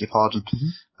Black, I beg your pardon.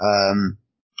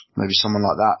 Maybe someone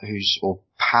like that or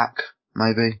Pac,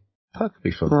 maybe. Pac could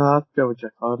be fun. I'd go with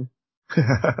Jeff Hardy.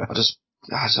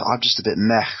 I'm just a bit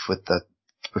meh with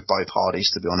both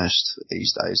Hardys, to be honest,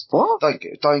 these days. What?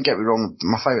 Don't get me wrong,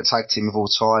 my favourite tag team of all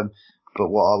time, but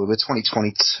what are we? We're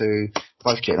 2022,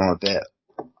 both getting on a bit.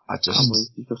 I just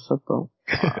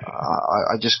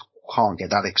can't get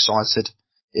that excited.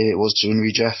 It was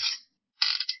Junior Jeff.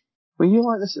 Were you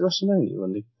like this at WrestleMania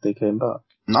when they came back?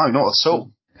 No, not at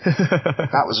all.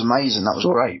 That was amazing. That was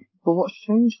great. But what's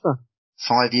changed then?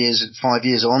 5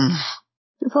 years on.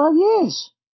 5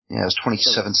 years? Yeah, it was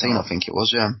 2017, I think it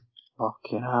was, yeah.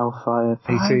 Fucking hellfire.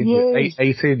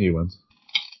 18 new ones.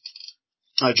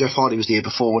 No, Jeff Hardy was the year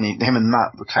before when him and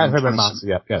Matt became. Him and Matt,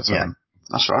 yeah, sorry. Yeah,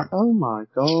 that's right. Oh my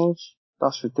God.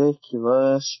 That's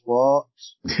ridiculous. What?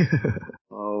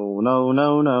 Oh,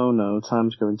 no.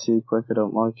 Time's going too quick. I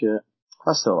don't like it.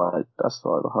 I still like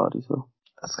the Hardys though.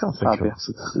 That's kind of thinking.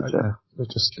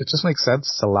 It just makes sense.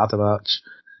 It's a ladder match.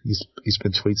 He's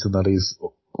been tweeting that he's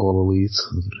all elite.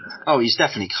 Oh, he's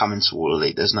definitely coming to all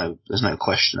elite. There's no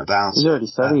question about it. He's already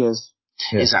said he is.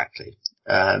 Yeah. Exactly.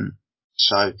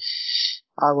 So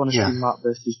I want to see Matt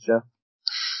versus Jeff.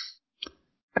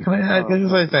 Can I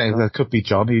say thing? There could be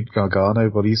Johnny Gargano,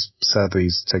 but he's said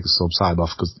he's taking some time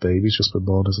off because the baby's just been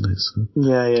born, isn't he? So.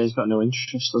 Yeah, he's got no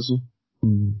interest, does he?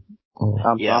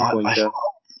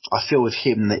 I feel with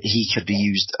him that he could be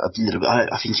used a little bit.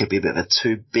 I think he'd be a bit of a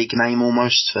too big name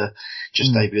almost for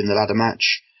just debuting the ladder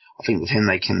match. I think with him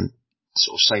they can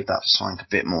sort of save that for something a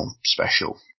bit more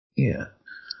special. Yeah.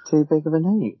 too big of a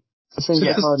name. So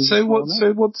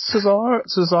would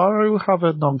Cesaro have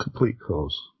a non-complete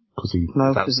clause? Because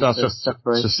that's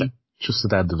just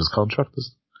the end of his contract,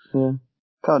 isn't it? Yeah.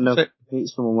 Can't compete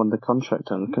someone under contract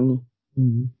on, can you?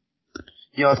 Mm-hmm.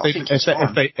 Yeah,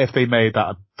 if they made that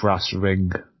a brass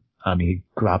ring and he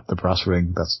grabbed the brass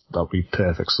ring, that'd be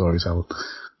perfect storytelling.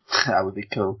 That would be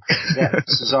cool. Yeah,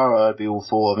 Cesaro I'd be all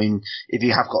for. I mean, if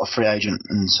you have got a free agent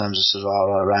in terms of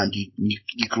Cesaro around, you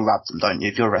grab them, don't you?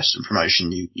 If you're a wrestling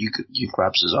promotion, you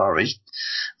grab Cesaro.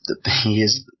 He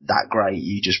is that great.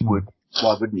 You just would.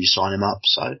 Why wouldn't you sign him up?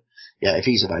 So, yeah, if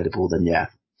he's available, then yeah,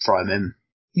 throw him in.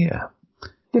 Yeah.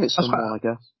 Give it some more, I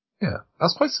guess. Yeah. I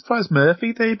was quite surprised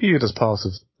Murphy debuted as part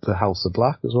of the House of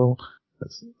Black as well.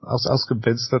 I was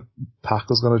convinced that Pac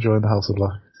was going to join the House of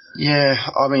Black. Yeah,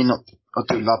 I mean, I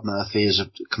do love Murphy as a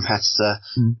competitor.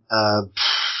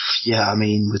 Yeah, I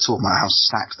mean, we're talking about how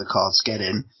stacked the card's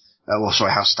getting.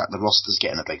 How stacked the roster's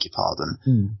getting, I beg your pardon.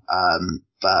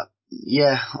 But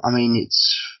yeah, I mean,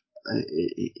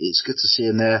 it's good to see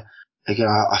him there. Again,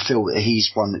 I feel that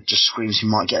he's one that just screams he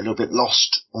might get a little bit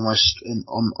lost almost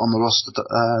on the roster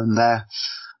there.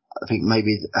 I think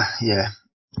maybe, yeah.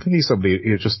 I think he's somebody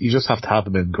you just have to have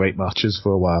him in great matches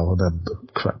for a while, and then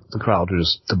the crowd will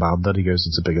just demand that he goes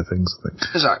into bigger things. I think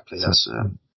exactly. That's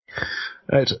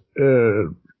right.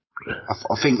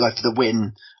 I think like for the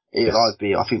win, I'd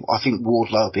be. I think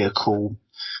Wardlow would be a cool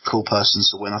person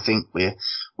to win. I think we're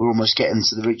almost getting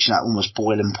to reaching that almost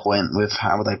boiling point with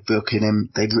how they're booking him.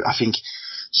 I think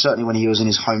certainly when he was in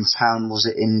his hometown, it was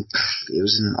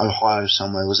in Ohio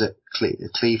somewhere. Was it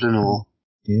Cleveland or?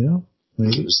 Yeah.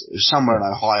 It was somewhere in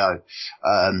Ohio.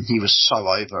 He was so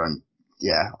over, and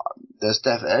yeah, there's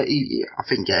definitely. I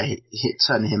think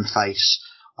turning him face.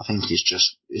 I think is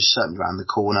certainly around the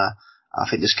corner. I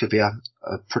think this could be a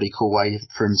pretty cool way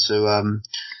for him to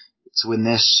win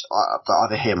this. But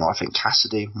either him or I think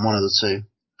Cassidy, one of the two.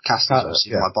 Cassidy's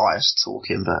obviously my bias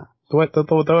talking, but the way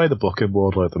the booking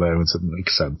Wardlow at the moment doesn't make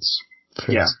sense.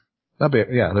 Yeah,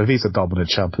 and if he's a dominant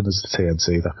champion as the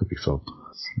TNT, that could be fun.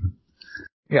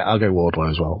 Yeah, I'll go Wardlow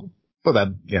as well. But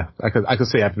then, yeah, I could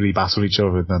see everybody battle each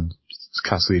other, and then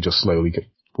Cassidy just slowly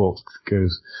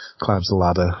climbs the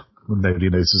ladder, and nobody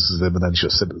notices him, and then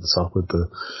just sit at the top with the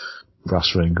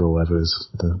brass ring or whatever it is,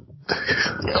 the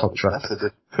contract.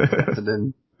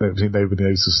 Nobody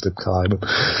notices him climbing.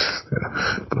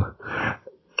 I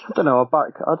don't know. I'd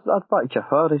back Jeff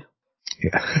Hardy.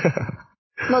 Yeah.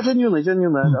 No, genuinely,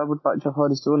 I would back Jeff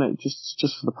Hardy doing it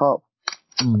just for the pop.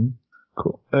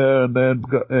 Cool. And then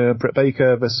we've got Britt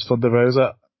Baker versus Thunder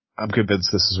Rosa. I'm convinced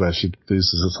this is where she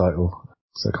loses the title.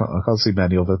 So I can't see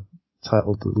many other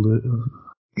titles.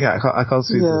 Yeah, I can't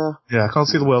see. I can't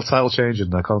see the world title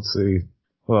changing. I can't see.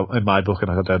 Well, in my book, and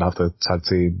I don't have the tag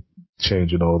team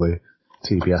changing or the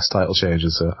TBS title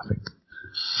changes. So I think.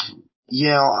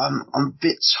 Yeah, I'm a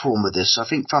bit torn with this. I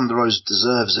think Thunder Rosa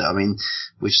deserves it. I mean,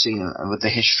 we've seen it with the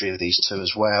history of these two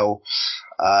as well.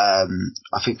 I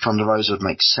think Thunder Rosa would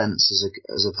make sense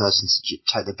as a person to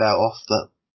take the belt off, but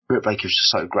Britt Baker's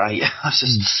just so great. I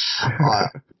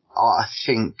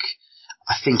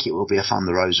think it will be a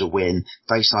Thunder Rosa win.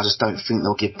 Basically, I just don't think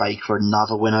they'll give Baker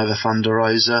another win over Thunder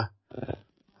Rosa.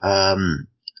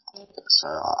 So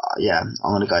yeah,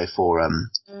 I'm gonna go for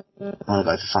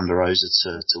Thunder Rosa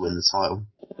to win the title.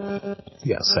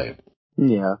 Yeah, same.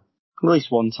 Yeah, at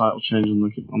least one title change on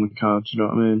the card. Do you know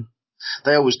what I mean?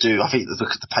 They always do. I think look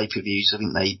at the pay-per-views. I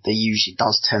think they usually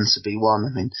does tend to be one.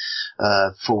 I mean,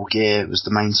 Full Gear was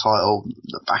the main title.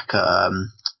 Back at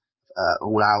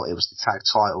All Out, it was the tag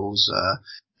titles.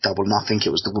 Double Nothing,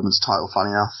 it was the women's title. Funny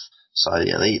enough. So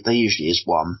yeah, they usually is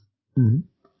one. Mm-hmm.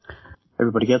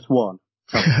 Everybody gets one.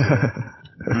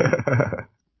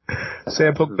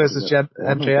 CM Punk versus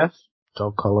MJF.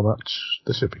 Dog collar match.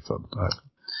 This should be fun. Right.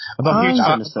 I'm not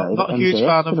a huge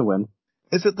fan of. Win.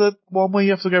 Is it the one where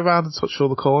you have to go around and touch all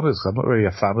the corners? I'm not really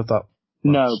a fan of that.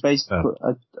 No, basically,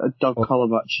 a dog collar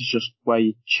match is just where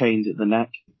you chained at the neck.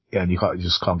 Yeah, and you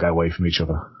just can't get away from each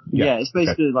other. Yeah, it's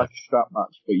basically like a strap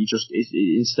match, but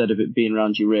instead of it being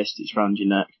around your wrist, it's around your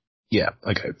neck. Yeah,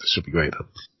 okay, this should be great then.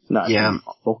 No, yeah,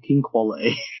 fucking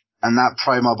quality. And that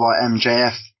promo by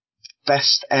MJF,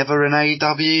 best ever in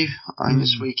AEW. I think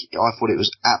this week, I thought it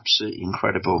was absolutely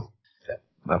incredible. Yeah,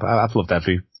 I've loved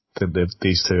everything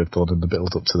these two have done in the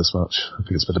build up to this match. I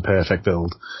think it's been a perfect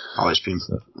build. Oh, it's been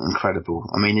incredible.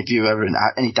 I mean, if you ever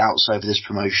had any doubts over this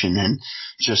promotion, then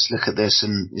just look at this,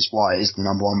 and it's why it is the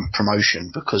number one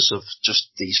promotion, because of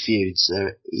just these feuds.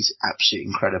 It's absolutely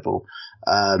incredible.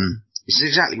 It's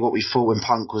exactly what we thought when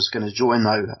Punk was going to join,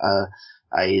 though,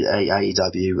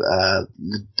 AEW.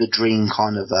 The dream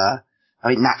kind of I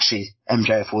think naturally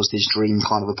MJF was his dream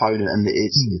kind of opponent, and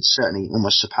it's certainly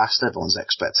almost surpassed everyone's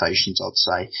expectations, I'd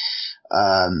say.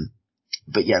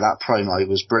 But yeah, that promo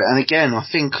was brilliant. And again, I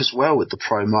think as well with the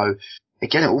promo,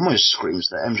 again, it almost screams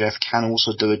that MJF can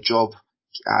also do a job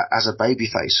as a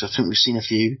babyface. I think we've seen a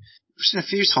few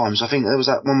times. I think there was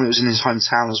that one when it was in his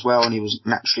hometown as well, and he was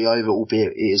naturally over,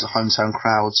 albeit it is a hometown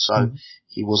crowd, so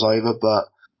he was over. But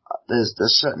there's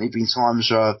certainly been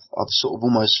times where I've sort of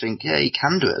almost think, yeah, he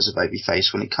can do it as a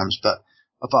babyface when it comes. But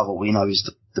above all, we know he's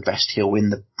the best heel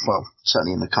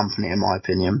certainly in the company, in my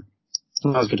opinion.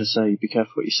 I was going to say, be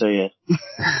careful what you say here.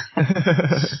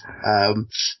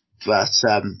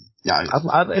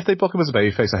 If they book him as a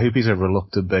babyface, I hope he's a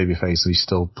reluctant babyface and he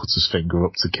still puts his finger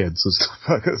up to kids and stuff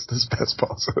like that. That's the best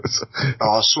part of it.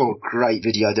 I saw a great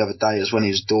video the other day. It was when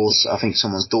his daughter, I think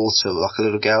someone's daughter, like a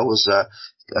little girl, was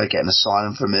getting a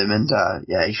sign from him, and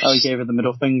he gave her the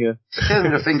middle finger. He gave her the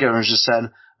middle finger and was just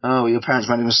saying, "Oh, your parents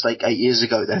made a mistake 8 years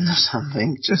ago then," or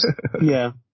something. Just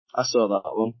yeah, I saw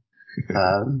that one.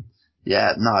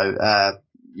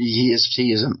 He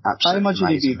is an absolute. I imagine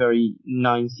amazing. he'd be a very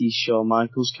 90s Shawn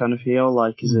Michaels kind of heel,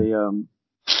 like as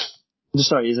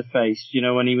a face. You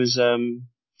know, when he was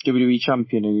WWE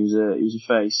champion and he was a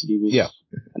face, and he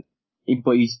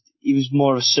was he was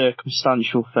more of a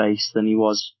circumstantial face than he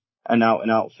was an out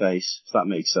and out face, if that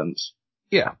makes sense.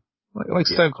 Yeah, like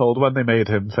Stone Cold, when they made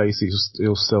him face,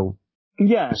 he'll still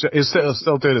he's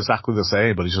still doing exactly the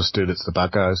same, but he's just doing it to the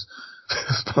bad guys.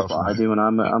 That's what I do when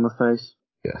I'm a face.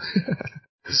 Yeah.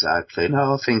 Exactly.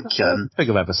 No, I think I think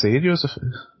I've ever seen you as a face.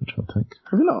 I'm trying to think.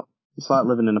 Probably not. It's like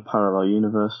living in a parallel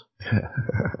universe.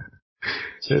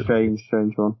 It's a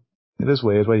strange one. It is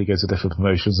weird when you go to different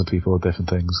promotions and people are different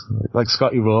things. Like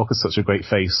Scotty Rourke is such a great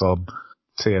face on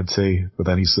TNT, but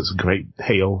then he's such a great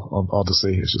heel on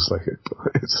Odyssey. It's just like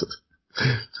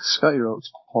Scotty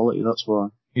Rourke's quality, that's why.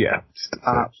 Yeah.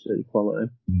 Absolutely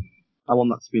quality. I want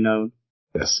that to be known.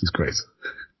 Yes, he's great.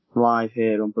 Live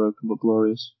here on Broken But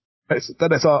Glorious.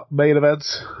 Then it's our main event.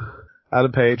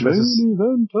 Adam Page versus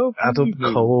Adam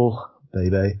Cole,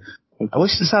 baby. I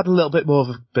wish this had a little bit more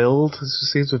of a build. It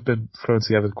seems to have been thrown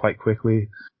together quite quickly.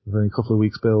 Only a couple of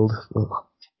weeks build.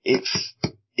 It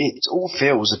all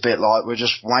feels a bit like we're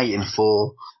just waiting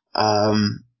for.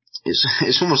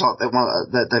 It's almost like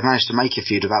they've managed to make a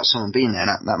feud about someone being there.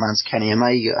 That man's Kenny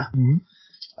Omega.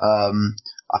 Mm-hmm.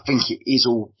 I think it is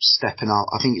all stepping up.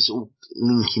 I think it's all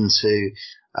linking to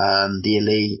the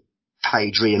Elite,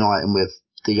 Page reuniting with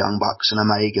the Young Bucks and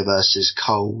Omega versus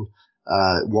Cole,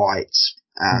 White,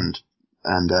 and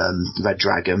Red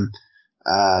Dragon.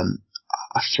 I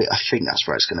think that's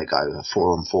where it's going to go, a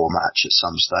 4-on-4 match at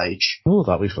some stage. Oh,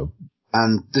 that'll be fun.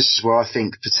 And this is where I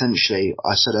think potentially,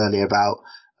 I said earlier about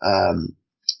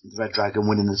Red Dragon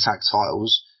winning the tag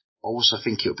titles. I also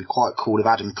think it would be quite cool if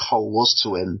Adam Cole was to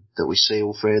win, that we see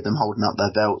all three of them holding up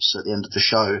their belts at the end of the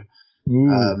show.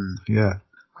 Yeah.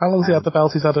 How long has he had the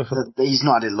belt? He's had it for... He's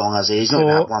not had it long, has he? He's not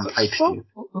had one pay-per-view.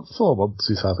 4 months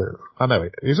he's had it. I know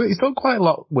it. He's done quite a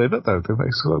lot with it, though.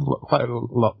 He's got quite a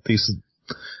lot of decent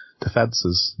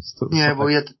defences. Yeah, well,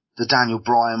 he had the Daniel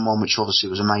Bryan one, which obviously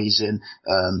was amazing.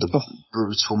 The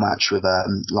brutal match with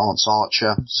Lance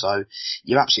Archer. So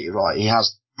you're absolutely right. He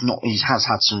has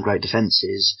had some great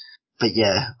defences. But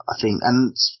yeah, I think,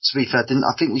 and to be fair,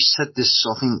 I think we said this,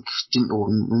 we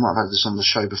might have had this on the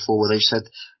show before, where they said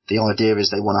the idea is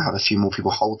they want to have a few more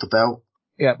people hold the belt.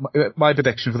 Yeah, my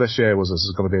prediction for this year was this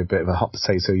is going to be a bit of a hot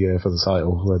potato year for the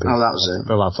title. That was it.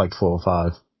 They'll have like 4 or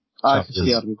 5. I could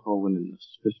see Adam Cole winning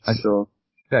this, for sure.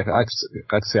 Yeah, I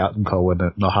could see Adam Cole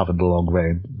winning, not having the long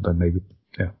reign, then maybe,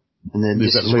 yeah. And then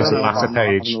lose it back to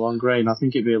Page. Having a long reign, I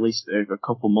think it'd be at least a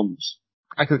couple months.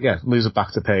 I could, lose it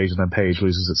back to Page, and then Page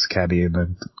loses it to Kenny, and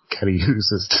then Kenny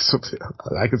loses to something.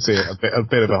 I could see it a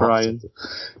bit of a Brian.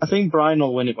 I think Brian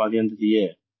will win it by the end of the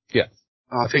year. Yeah.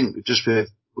 I think just with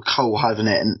Cole having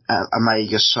it, and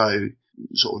Omega's so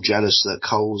sort of jealous that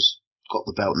Cole's got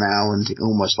the belt now, and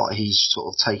almost like he's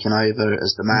sort of taken over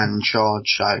as the man in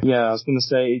charge. So yeah, I was going to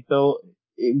say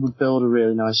it would build a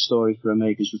really nice story for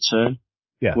Omega's return.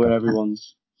 Yeah. Where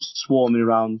everyone's swarming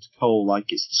around Cole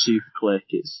like it's the Super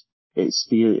Clique. It's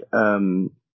the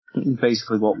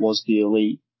basically what was the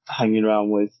Elite hanging around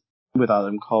with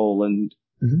Adam Cole and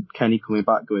Kenny coming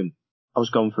back going, I was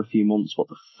gone for a few months, what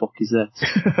the fuck is this?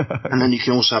 And then you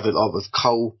can also have it like with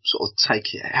Cole sort of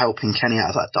helping Kenny out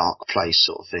of that dark place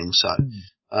sort of thing. So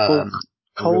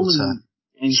Cole and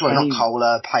Kenny, not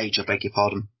Cole, Page, I beg your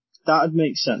pardon. That'd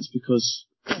make sense because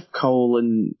Cole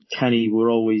and Kenny were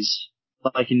always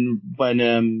like when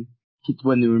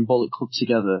they were in Bullet Club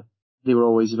together, they were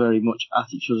always very much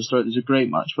at each other's throat. There's a great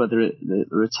match where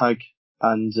they're a tag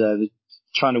and the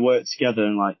trying to work together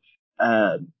and like,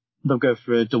 they'll go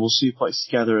for a double suplex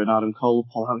together and Adam Cole will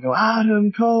pull out and go,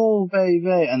 Adam Cole,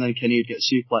 baby! And then Kenny would get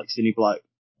suplexed and he'd be like,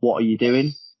 what are you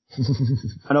doing?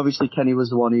 And obviously Kenny was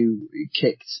the one who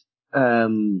kicked,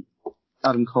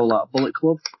 Adam Cole out of Bullet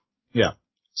Club. Yeah.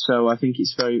 So I think it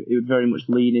would very much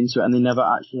lean into it, and they never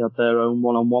actually had their own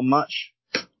one-on-one match.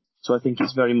 So I think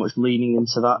it's very much leaning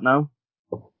into that now.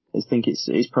 I think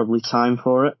it's probably time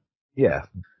for it. Yeah.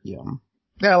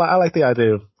 I like the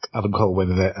idea of Adam Cole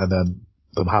winning it and then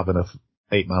them having a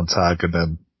 8-man tag and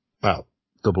then, well,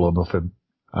 double or nothing,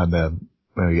 and then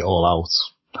maybe all out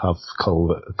have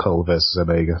Cole versus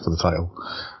Omega for the title.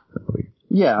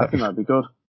 Yeah, I think that'd be good.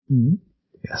 Mm-hmm.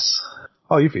 Yes.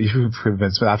 Oh, you've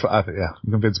convinced me.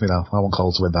 You convinced me now. I want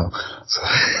Cole to win now.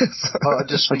 I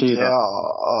just think, I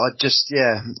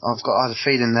had a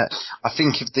feeling that I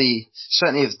think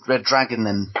certainly if Red Dragon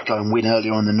then go and win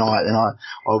earlier on the night, then I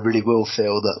really will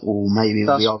feel that, maybe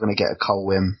we are going to get a Cole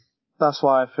win. That's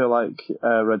why I feel like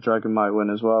Red Dragon might win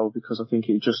as well, because I think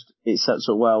it sets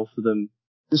up well for them.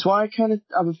 That's why I kind of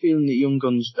have a feeling that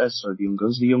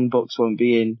the Young Bucks won't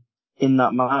be in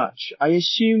that match. I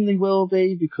assume they will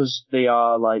be because they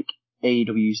are like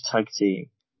AEW's tag team.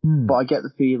 But I get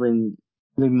the feeling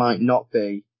they might not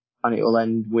be, and it will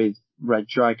end with Red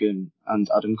Dragon and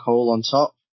Adam Cole on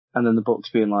top, and then the Bucks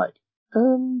being like,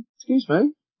 excuse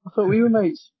me, I thought we were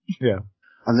mates. Yeah.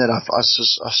 And then I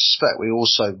suspect we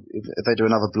also, if they do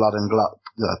another Blood and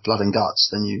Guts,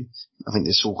 then I think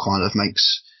this all kind of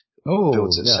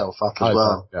builds itself up as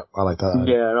well. Yeah, I like that.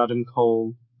 Yeah, Adam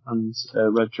Cole and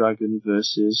Red Dragon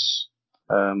versus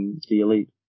the Elite.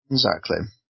 Exactly.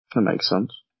 That makes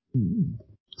sense.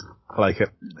 I like it.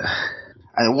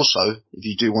 And also, if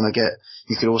you do want to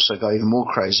you could also go even more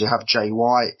crazy. Have Jay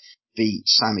White beat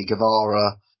Sammy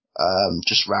Guevara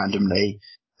just randomly,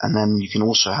 and then you could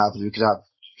have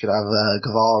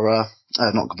Guevara.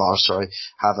 Not Guevara, sorry.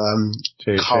 Have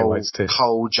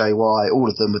Cole, Jay White, all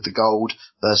of them with the gold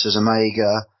versus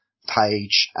Omega,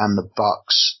 Page, and the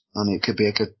Bucks. And it could be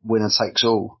a good winner takes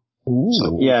all. Ooh.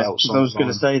 So yeah, I was going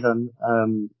to say then.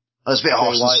 It's a bit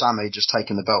harsh on Sammy just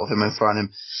taking the belt of him and throwing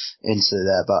him into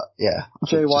there, but yeah.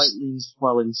 Jay White leans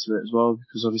well into it as well,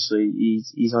 because obviously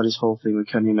he's had his whole thing with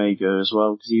Kenny Omega as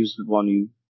well, because he was the one who,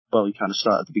 he kind of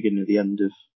started at the beginning of the end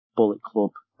of Bullet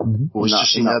Club. Mm-hmm. Well, it's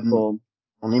just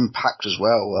on Impact as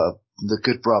well. The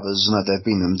Good Brothers, they've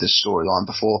been in this storyline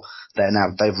before.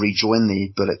 They've rejoined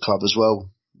the Bullet Club as well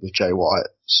with Jay White.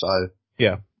 So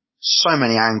yeah, so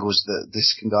many angles that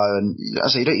this can go, and as I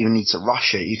say, you don't even need to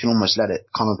rush it. You can almost let it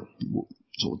kind of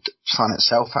sort of plan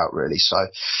itself out, really. So,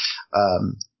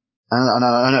 and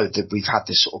I know that we've had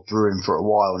this sort of brewing for a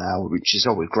while now, which is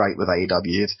always great with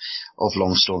AEW of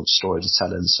long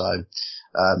storytelling. So,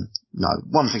 no,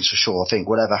 one thing's for sure. I think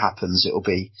whatever happens, it'll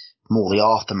be more the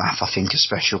aftermath. I think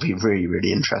especially will be really,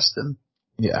 really interesting.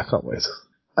 Yeah, I can't wait.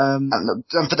 And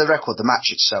for the record, the match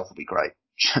itself will be great.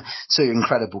 Two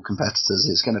incredible competitors.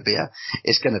 It's going to be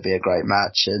a great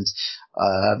match, and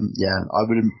I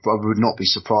would not be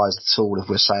surprised at all if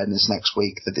we're saying this next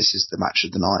week that this is the match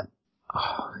of the night.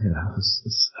 Oh, yeah,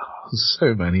 there's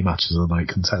so many matches of the night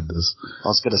contenders. I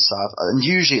was going to say, and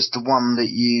usually it's the one that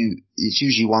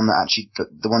actually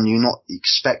the one you're not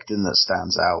expecting that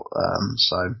stands out.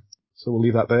 So we'll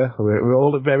leave that there. We're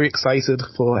all very excited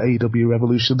for AEW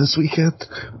Revolution this weekend.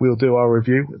 We'll do our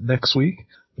review next week.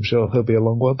 I'm sure it'll be a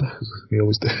long one. We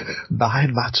always do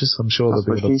 9 matches. I'm sure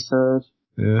there'll be another.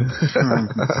 Yeah.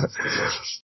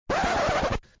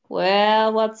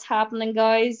 Well, what's happening,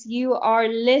 guys? You are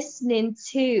listening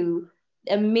to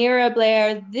Amira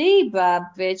Blair, the bad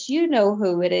bitch. You know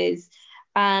who it is.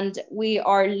 And we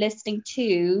are listening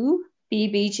to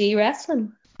BBG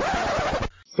Wrestling.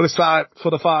 For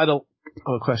the final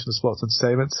question of sports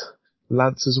entertainment,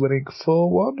 Lance is winning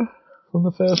 4-1 from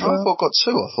the first round. I thought I got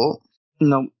 2, I thought.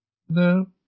 No. No.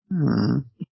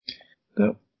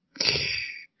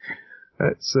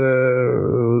 It's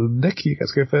Nick, you get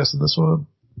to go first in this one.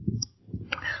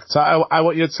 So I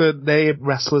want you to name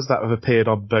wrestlers that have appeared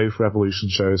on both Revolution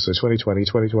shows, so 2020,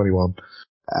 2021.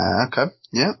 Okay.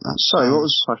 Yeah. Sorry, what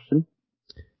was the question?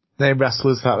 Name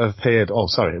wrestlers that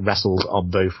have wrestled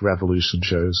on both Revolution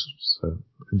shows, so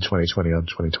in 2020 and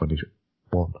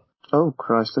 2021. Oh,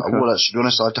 Christ, okay. Well, to be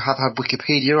honest, I have had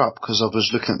Wikipedia up because I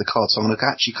was looking at the cards. So I'm going to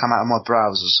actually come out of my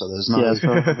browser, so there's no... Yeah,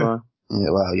 so yeah,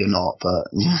 well, you're not,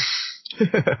 but...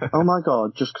 Oh my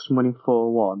God, just because I'm winning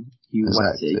 4-1, you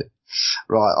exactly. wetty.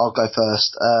 Right, I'll go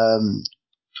first.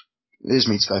 It is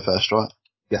me to go first, right?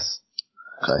 Yes.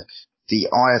 Okay. The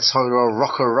Ayatollah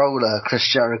Rock-a-Roller, Chris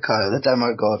Jericho, the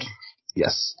Demo God.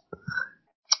 Yes.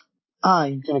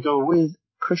 I'm going to go with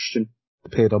Christian.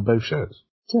 Appeared on both shows.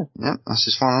 Yeah. Yep, that's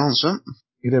his final answer.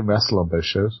 He didn't wrestle on both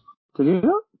shows. Did you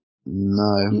not?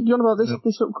 No. You on about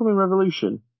this upcoming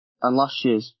Revolution and last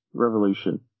year's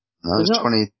Revolution? No, it was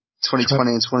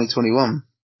 2020 and 2021.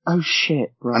 Oh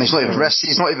shit! Right. And he's not even wrestling.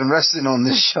 He's not even wrestling on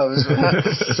this show as well.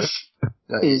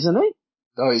 Isn't he?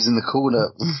 Oh, he's in the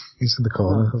corner. He's in the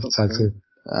corner of the tag team.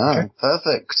 Ah,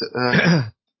 perfect.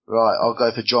 Right, I'll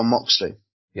go for John Moxley.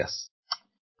 Yes.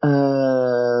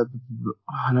 I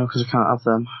know because I can't have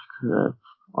them.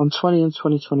 On 20 and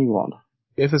 2021.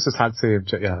 If it's a tag team,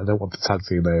 yeah, I don't want the tag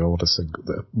team there. I want to sing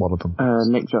one of them.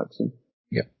 Nick Jackson.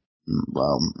 Yep.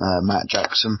 Well, Matt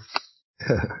Jackson.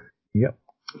 Yep.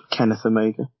 Kenneth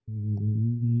Omega.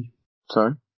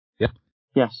 Sorry? Yep.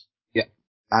 Yes. Yep.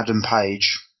 Adam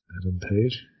Page. Adam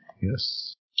Page.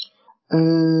 Yes.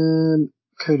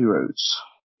 Cody Rhodes.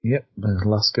 Yep.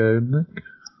 Last go, Nick.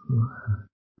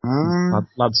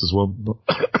 Lance has won. But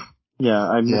yeah,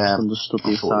 I misunderstood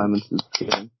the assignment at the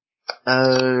beginning.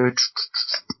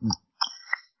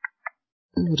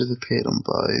 Who would have appeared on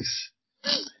both?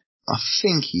 I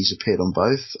think he's appeared on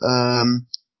both.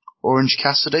 Orange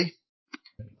Cassidy.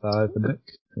 5 for Nick.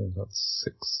 That's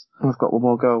 6. I've got one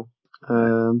more go.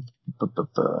 Who?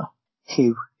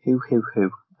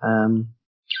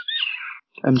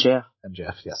 MJF.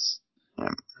 MJF, yes.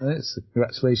 Right, so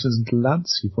congratulations,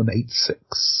 Lance. You've won 8-6.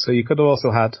 So you could have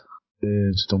also had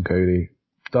Stone Cody,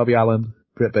 Darby Allin,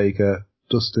 Britt Baker,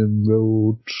 Dustin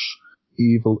Rhodes,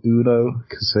 Evil Uno,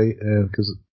 Kasabian,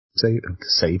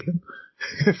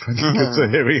 Frankie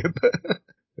Kazarian,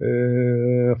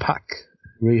 Pac,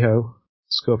 Riho,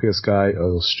 Scorpio Sky,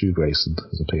 or Stu Grayson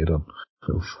has appeared on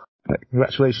both. Right,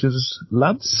 congratulations,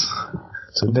 Lance.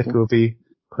 So Nick will be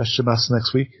question master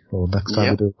next week, or next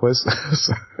time we do a quiz.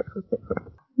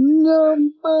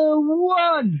 Number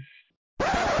 1!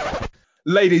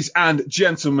 Ladies and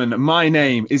gentlemen, my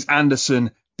name is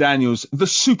Anderson Daniels, the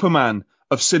Superman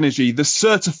of Synergy, the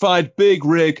certified big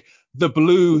rig, the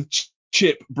blue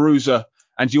chip bruiser,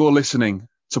 and you're listening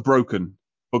to Broken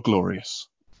but Glorious.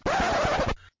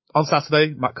 On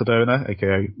Saturday, Matt Cardona,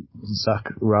 aka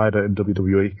Zack Ryder in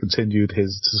WWE, continued to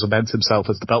cement himself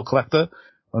as the belt collector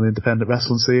on the independent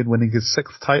wrestling scene, winning his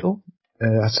 6th title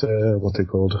at what they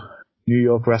called New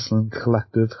York Wrestling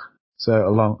Collective. So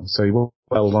he went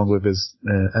well along with his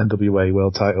NWA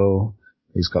World title.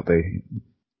 He's got the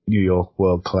New York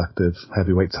World Collective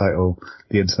Heavyweight title,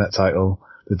 the Internet title,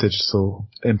 the Digital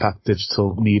Impact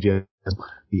Digital Media,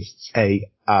 the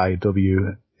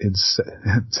AIW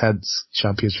Intense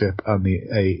Championship, and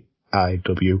the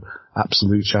AIW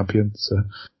Absolute Champion.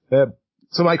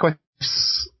 So my question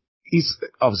is, he's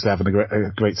obviously having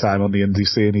a great time on the indie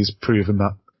scene. He's proven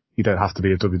that you don't have to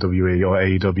be a WWE or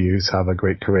AEW to have a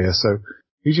great career. So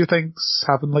who do you think's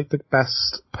having like the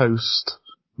best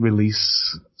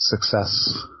post-release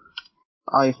success?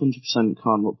 I 100%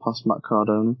 can't look past Matt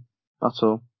Cardona. That's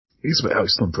all. He's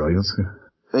done brilliant.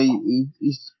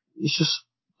 He's just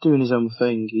doing his own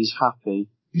thing. He's happy.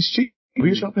 He's cheap.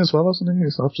 He's champion as well, hasn't he?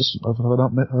 I've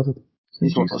not met.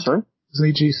 He's what? Sorry?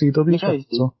 Isn't he GCW champion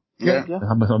as well? Yeah.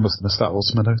 I must missed that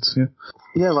ultimate notes. Yeah.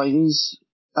 Yeah, like he's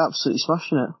absolutely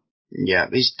smashing it. Yeah,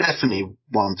 he's definitely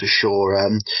one for sure.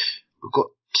 We've got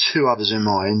 2 others in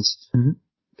mind.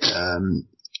 Mm-hmm.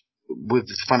 With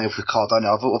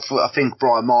Cardona, I think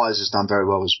Brian Myers has done very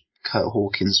well as Kurt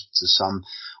Hawkins to some.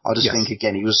 I just think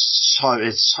again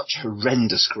it's such a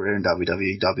horrendous career in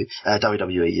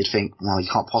WWE. You'd think, well, you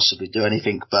can't possibly do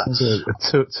anything, but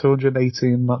a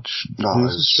 218 match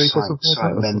streak or something.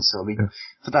 So mental. I mean,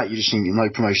 for that you just think no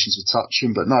promotions would touch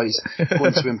him, but no, he's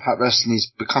gone to Impact Wrestling.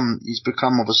 He's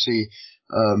become obviously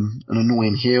an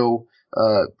annoying heel.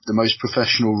 The most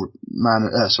professional man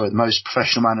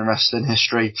in wrestling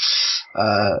history.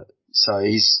 So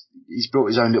he's built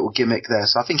his own little gimmick there.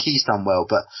 So I think he's done well.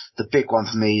 But the big one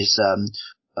for me is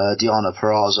Deonna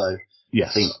Purrazzo.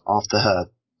 Yes. I think after her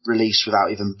release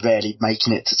without even barely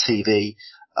making it to TV,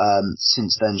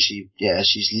 since then she's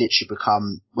literally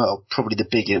become probably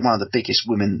one of the biggest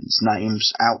women's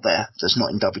names out there that's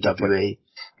not in WWE.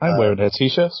 I'm wearing her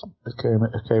t-shirts. It came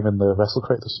in the Wrestle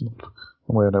Crate this month.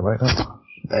 I'm wearing it right now.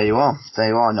 There you are.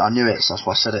 I knew it, so that's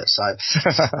why I said it. So,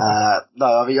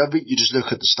 no, I mean, you just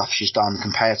look at the stuff she's done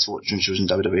compared to what she was in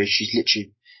WWE. She's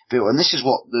literally built, and this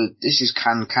is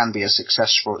can be a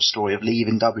success story of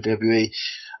leaving WWE.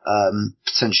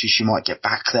 Potentially she might get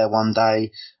back there one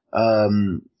day,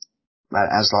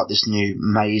 as like this new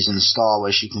amazing star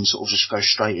where she can sort of just go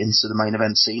straight into the main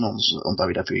event scene on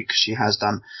WWE, because she has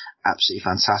done absolutely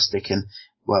fantastic. And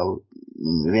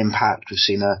with Impact, we've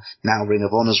seen her now Ring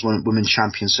of Honor's women's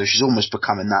champion, so she's almost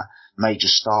becoming that major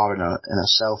star in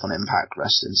herself on Impact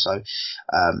Wrestling. So,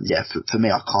 for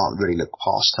me, I can't really look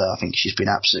past her. I think she's been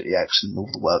absolutely excellent in all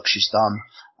the work she's done.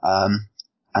 I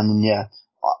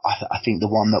think the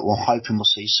one that we're hoping we'll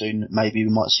see soon, maybe we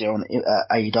might see her on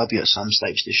AEW at some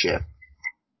stage this year.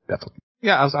 Definitely.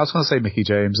 Yeah, I was going to say Mickie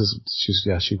James.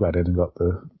 She went in and got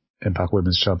the Impact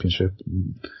Women's Championship.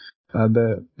 And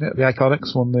the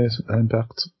Iconics won the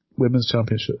Impact Women's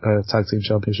Championship, Tag Team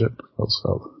Championship.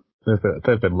 Also,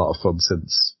 they've been a lot of fun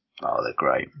since. Oh, they're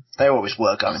great. They always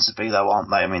were going to be, though, aren't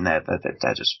they? I mean, they're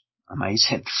just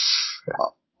amazing.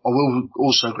 Yeah. I will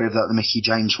also agree with that, the Mickie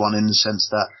James one, in the sense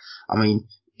that, I mean,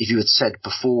 if you had said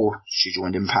before she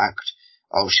joined Impact,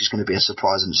 she's going to be a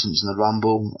surprise entrance in the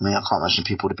Rumble, I mean, I can't imagine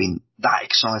people would have been that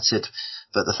excited,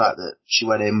 but the fact that she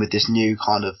went in with this new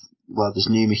this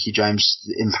new Mickie James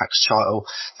Impact's title,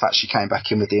 the fact she came back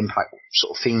in with the Impact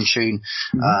sort of theme tune,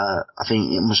 I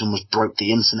think it almost broke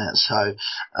the internet, so,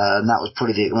 and that was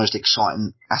probably the most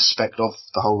exciting aspect of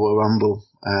the whole Royal Rumble,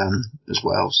 as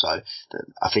well, so,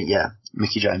 I think,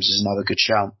 Mickie James is another good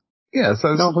shout. Yeah, so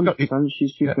 100%,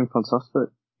 she's been fantastic.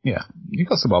 Yeah, you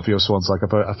got some obvious ones, like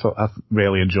I've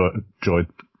really enjoyed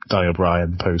Daniel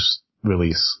Bryan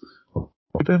post-release.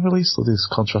 Have been released, or these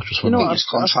contract just run out? I think his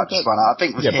contract just ran out. I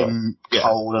think with him,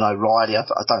 Cole and O'Reilly, I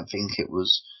don't think it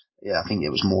was, I think it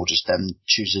was more just them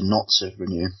choosing not to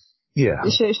renew. Yeah.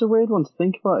 It's a weird one to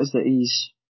think about, is that he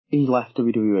left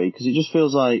WWE, because it just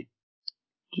feels like,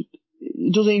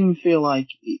 it doesn't even feel like,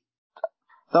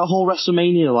 that whole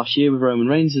WrestleMania last year with Roman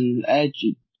Reigns and Edge,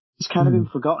 it's kind of been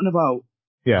forgotten about.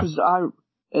 Yeah. Because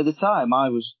at the time, I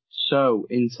was so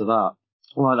into that.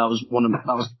 Well, that was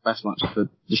the best match for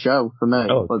the show for me.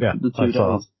 The 2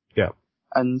 days. Yeah.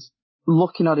 And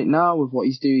looking at it now with what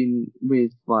he's doing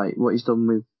with, like, what he's done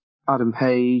with Adam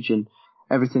Page and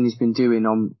everything he's been doing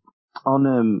on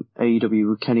AEW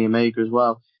with Kenny Omega as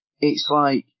well, it's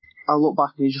like, I look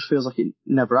back and it just feels like it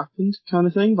never happened, kind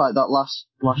of thing. Like that last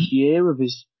year of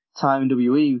his time in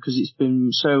WWE, because it's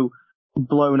been so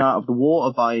blown out of the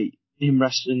water by him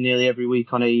wrestling nearly every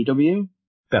week on AEW.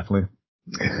 Definitely.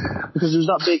 Because there was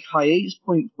that big hiatus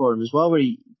point for him as well, where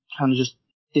he kind of just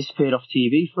disappeared off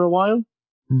TV for a while.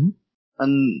 Mm-hmm.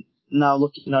 And now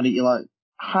looking at it, you're like,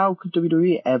 how could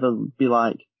WWE ever be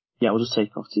like, yeah, we'll just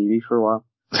take off TV for a while?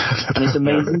 And it's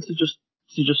amazing to just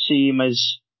see him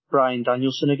as Bryan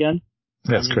Danielson again.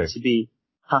 That's great. To be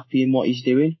happy in what he's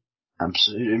doing.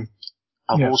 Absolutely.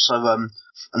 I've also,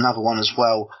 another one as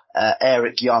well,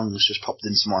 Eric Young's just popped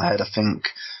into my head, I think,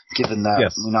 given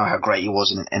that we know how great he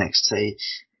was in NXT.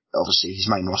 Obviously, his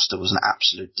main roster was an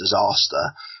absolute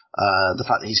disaster. The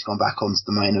fact that he's gone back onto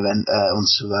the main event,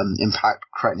 onto Impact,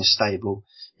 creating a stable,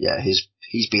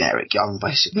 he's been Eric Young,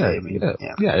 basically.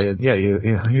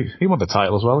 He won the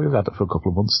title as well. He had it for a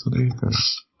couple of months, didn't he?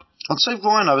 I'd say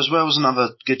Rhino as well was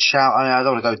another good shout. I mean, I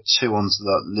don't want to go too onto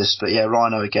the list, but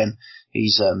Rhino again.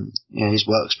 He's his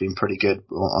work's been pretty good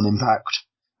on Impact.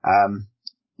 I've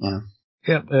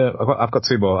got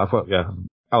 2 more. I've got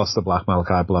Aleister Black,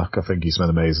 Malachi Black. I think he's been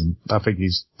amazing. I think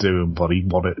he's doing what he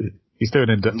wanted. He's doing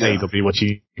in AEW what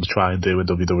he was trying to do in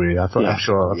WWE. I'm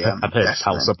sure I've heard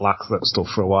Aleister Black stuff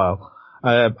for a while.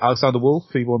 Alexander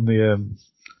Wolf, he won the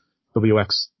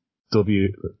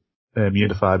WXW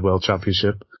Unified World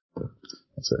Championship.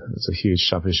 It's a huge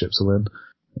championship to win.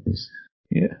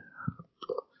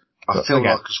 I feel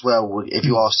like as well, if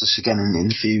you asked us again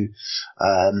in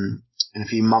a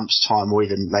few months' time, or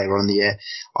even later on in the year,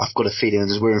 I've got a feeling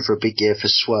that we're in for a big year for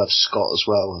Swerve Scott as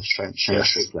well, of Shane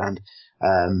Strickland.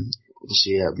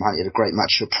 Obviously, he had a great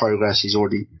match of Progress. He's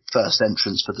already first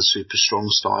entrance for the Super Strong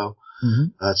Style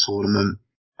tournament.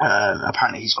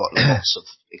 Apparently, he's got lots of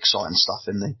exciting stuff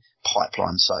in the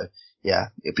pipeline. So,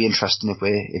 it'd be interesting if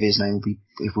his name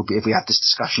if we have this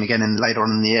discussion again later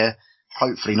on in the year.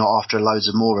 Hopefully not after loads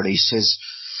of more releases.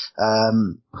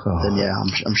 Then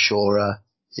I'm sure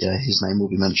his name will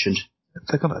be mentioned.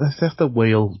 They have to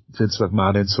wheel Vince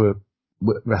McMahon into a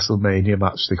WrestleMania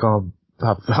match. They can't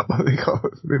have that.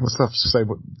 They must have to say,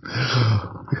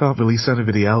 they can't release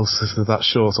anybody else if they're that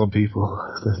short on people.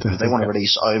 They want to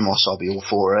release Omos, I'll be all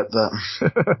for it, but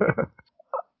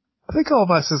I think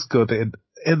Omos is good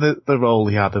in the role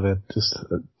he had him in, just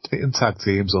in tag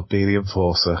teams or being the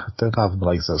enforcer. Don't have him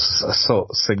like a sort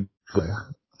of single.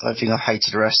 I don't think I've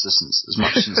hated a wrestler as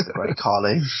much since the Great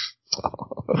Khali. It's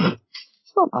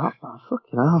not that bad,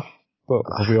 fucking hell. But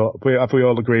have we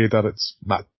all agreed that it's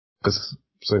Matt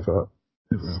so far?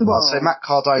 I'd say Matt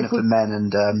Cardona for men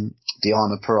and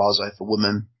Deonna Purrazzo for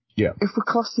women. Yeah. If we're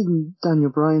classing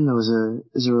Daniel Bryan though as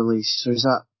a release, so is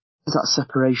that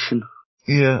separation?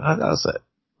 Yeah, that's it.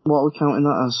 What are we counting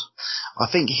that as? I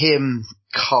think him,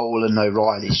 Cole, and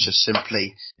O'Reilly's just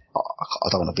simply. I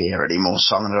don't want to be here anymore,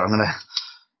 so I'm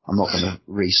not gonna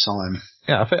re-sign.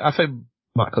 Yeah, I think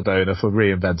Matt Cardona, for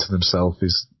reinventing himself,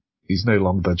 he's no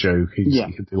longer a joke. He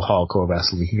can do hardcore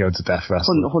wrestling. He can go into death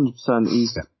wrestling. 100%.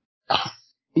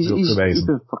 He's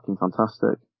been fucking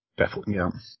fantastic. Definitely,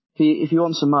 yeah. If he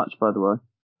wants a match, by the way,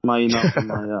 my email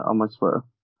on my Twitter.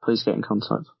 Please get in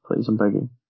contact. Please, I'm begging.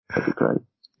 That'd be great.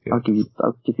 Yeah. I'll give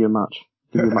you a match.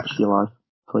 Give you a match of your life,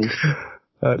 please.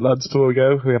 Lads, before we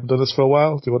go, we haven't done this for a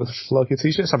while. Do you want to flog your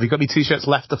t-shirts? Have you got any t-shirts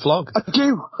left to flog? I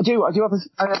do. I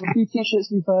have a few t-shirts.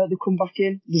 They've come back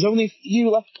in. There's only a few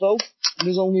left though.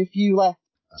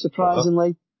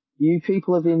 Surprisingly, you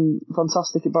people have been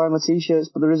fantastic at buying my t-shirts,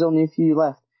 but there is only a few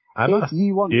left.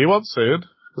 You want soon?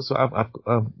 Because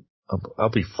I'll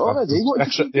be already. What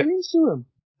did you do into them?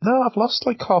 No, I've lost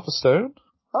like half a stone.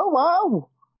 Oh wow!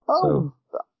 Oh,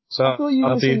 so I thought you were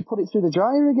going to say you put it through the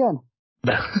dryer again.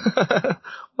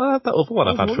 Well, that other one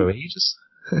I've had for ages.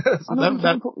 I know,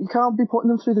 you can't be putting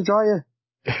them through the dryer.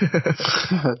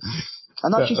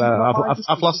 And that's just I've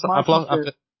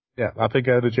been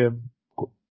going to the gym.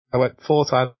 I went 4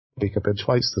 times a week. I've been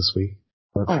twice this week.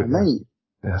 Oh, mate.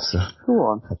 Yeah, so. Go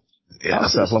on. Yeah,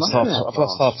 so I've lost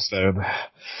half a stone.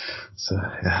 So,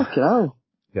 yeah. Fucking hell.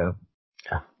 Yeah.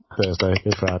 Thursday,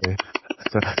 Good Friday.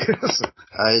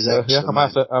 Yeah, I'm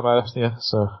out, yeah,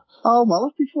 so. Oh,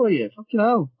 well, happy for you. Fucking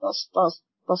hell. That's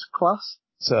class.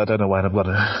 So I don't know when I'm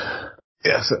gonna.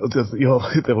 Yeah, so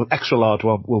the extra large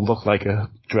one will look like a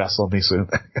dress on me soon.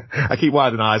 I keep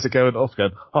widening eyes at going up,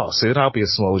 going, oh, soon I'll be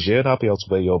as small as you and I'll be able to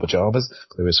wear your pajamas.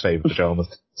 They're his favourite pajamas.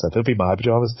 So they'll be my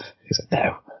pajamas. He said, no.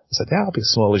 I said, yeah, I'll be as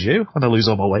small as you when I lose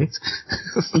all my weight.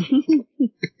 I'll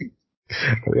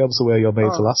be able to wear your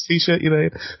made to last t-shirt you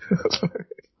made.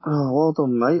 Oh, well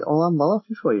done, mate. Oh, I'm well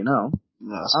happy for you now.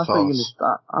 That's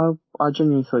I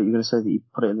genuinely thought you were going to say that you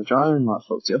put it in the dryer and like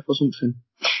fucked it up or something.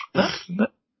 No.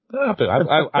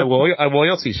 I wore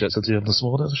your t-shirts at the gym this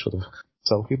morning. I should have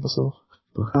selfied myself.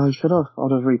 Oh, you should have.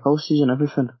 I'd have reposted you and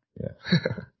everything. Yeah.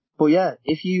 But yeah,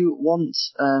 if you want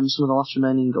some of the last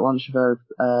remaining Lance Rivera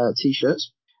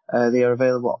t-shirts, they are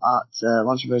available at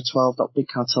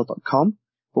lancerivera12.bigcartel.com.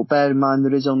 But bear in mind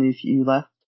there is only a few left.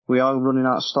 We are running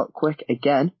out of stock quick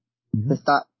again. Mm-hmm.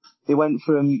 They went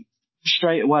from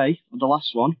straight away the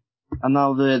last one, and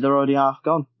now they're already half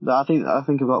gone. I think I've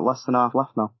got less than half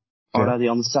left now. Already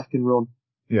on the second run.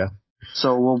 Yeah.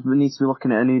 So we need to be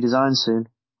looking at a new design soon.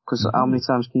 Because how many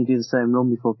times can you do the same run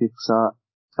before people start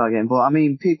getting? But I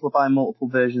mean, people are buying multiple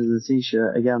versions of the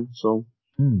t-shirt again. So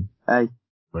hey,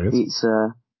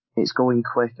 it's going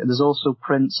quick. And there's also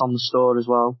prints on the store as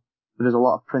well. There's a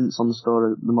lot of prints on the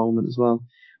store at the moment as well.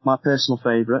 My personal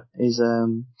favourite is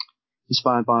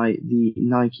inspired by the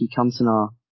Nike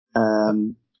Cantona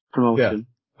promotion.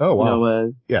 Yeah. Oh,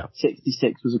 wow.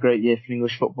 66 was a great year for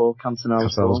English football. Cantona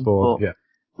was born.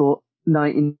 But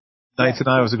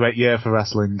 99 was a great year for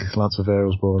wrestling. Lance Rivera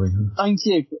was born. Thank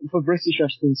you. For British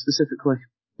wrestling specifically.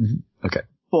 Mm-hmm. Okay.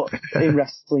 But in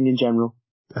wrestling in general.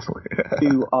 Definitely.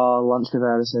 Ooh, Lance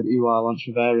Rivera said, ooh, Lance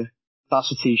Rivera.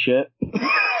 That's a t-shirt.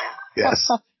 Yes.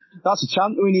 That's a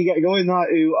chant when you get going,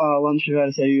 that, ooh, Lance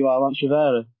Rivera said, ooh, Lance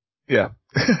Rivera. Yeah.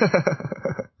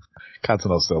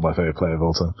 Cantona's still my favourite player of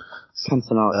all time.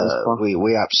 Cantona is class.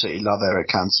 We absolutely love Eric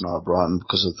Cantona, Brian,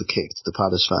 because of the kick to the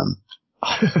Palace fan.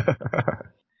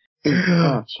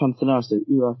 Cantona said,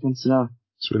 ooh, Cantona.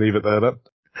 Should we leave it there then?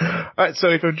 Alright, so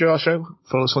if you enjoy our show,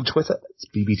 follow us on Twitter. It's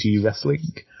BBG Wrestling.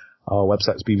 Our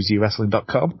website is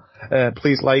bbgwrestling.com.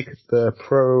 Please like the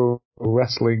Pro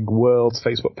Wrestling World's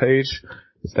Facebook page.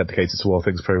 It's dedicated to all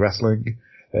things pro wrestling.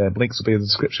 Links will be in the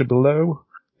description below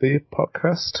the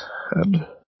podcast. And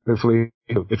hopefully,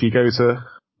 if you go to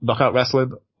Knockout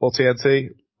Wrestling or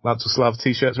TNT, Lance will still have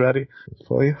t-shirts ready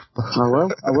for you. I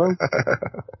will.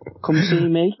 Come see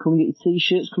me. Come get your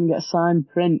t-shirts. Come get a signed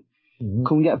print. Mm-hmm.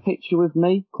 Come get a picture with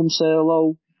me. Come say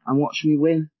hello and watch me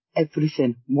win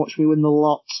everything. Watch me win the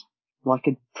lot. Like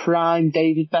a prime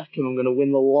David Beckham, I'm going to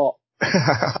win the lot.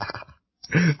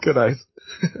 Good night.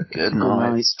 Good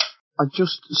night. I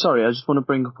just want to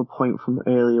bring up a point from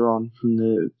earlier on from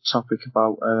the topic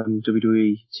about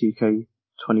WWE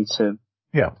 2K22.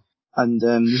 Yeah. And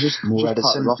just more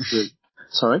just editing.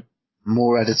 Sorry?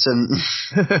 More editing.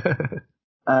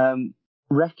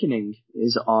 Reckoning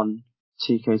is on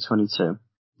 2K22. And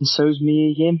so's Mia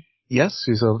Yim. Yes,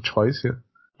 she's on twice, yeah.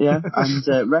 Yeah,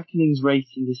 and Reckoning's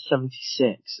rating is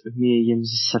 76, of Mia Yim's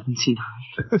is 79.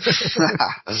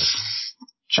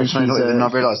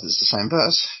 Not realised it's the same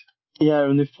person. Yeah,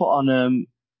 and they've put on,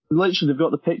 literally they've got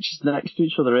the pictures next to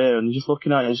each other here, and they're just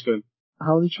looking at it and just going,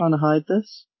 how are they trying to hide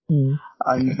this?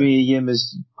 And me and Yim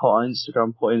has put on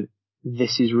Instagram putting,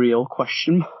 "This is real?" ?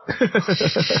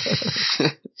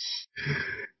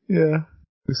 Yeah,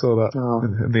 we saw that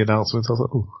in the announcement. I was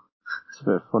like, oh. It's a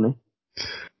bit funny.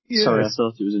 Yeah, Sorry, I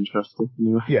thought it was interesting.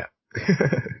 Anyway. Yeah.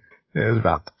 Yeah, it was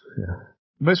bad. Yeah.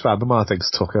 Most random, I think,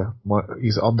 is Tucker.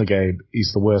 He's on the game.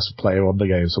 He's the worst player on the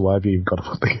game, so why have you even got him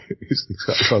on the game? He's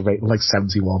got a rating like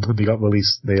 71, and he got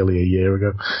released nearly a year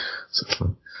ago.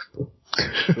 So,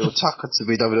 Tucker to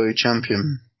be WWE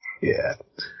champion. Yeah.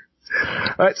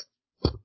 Right,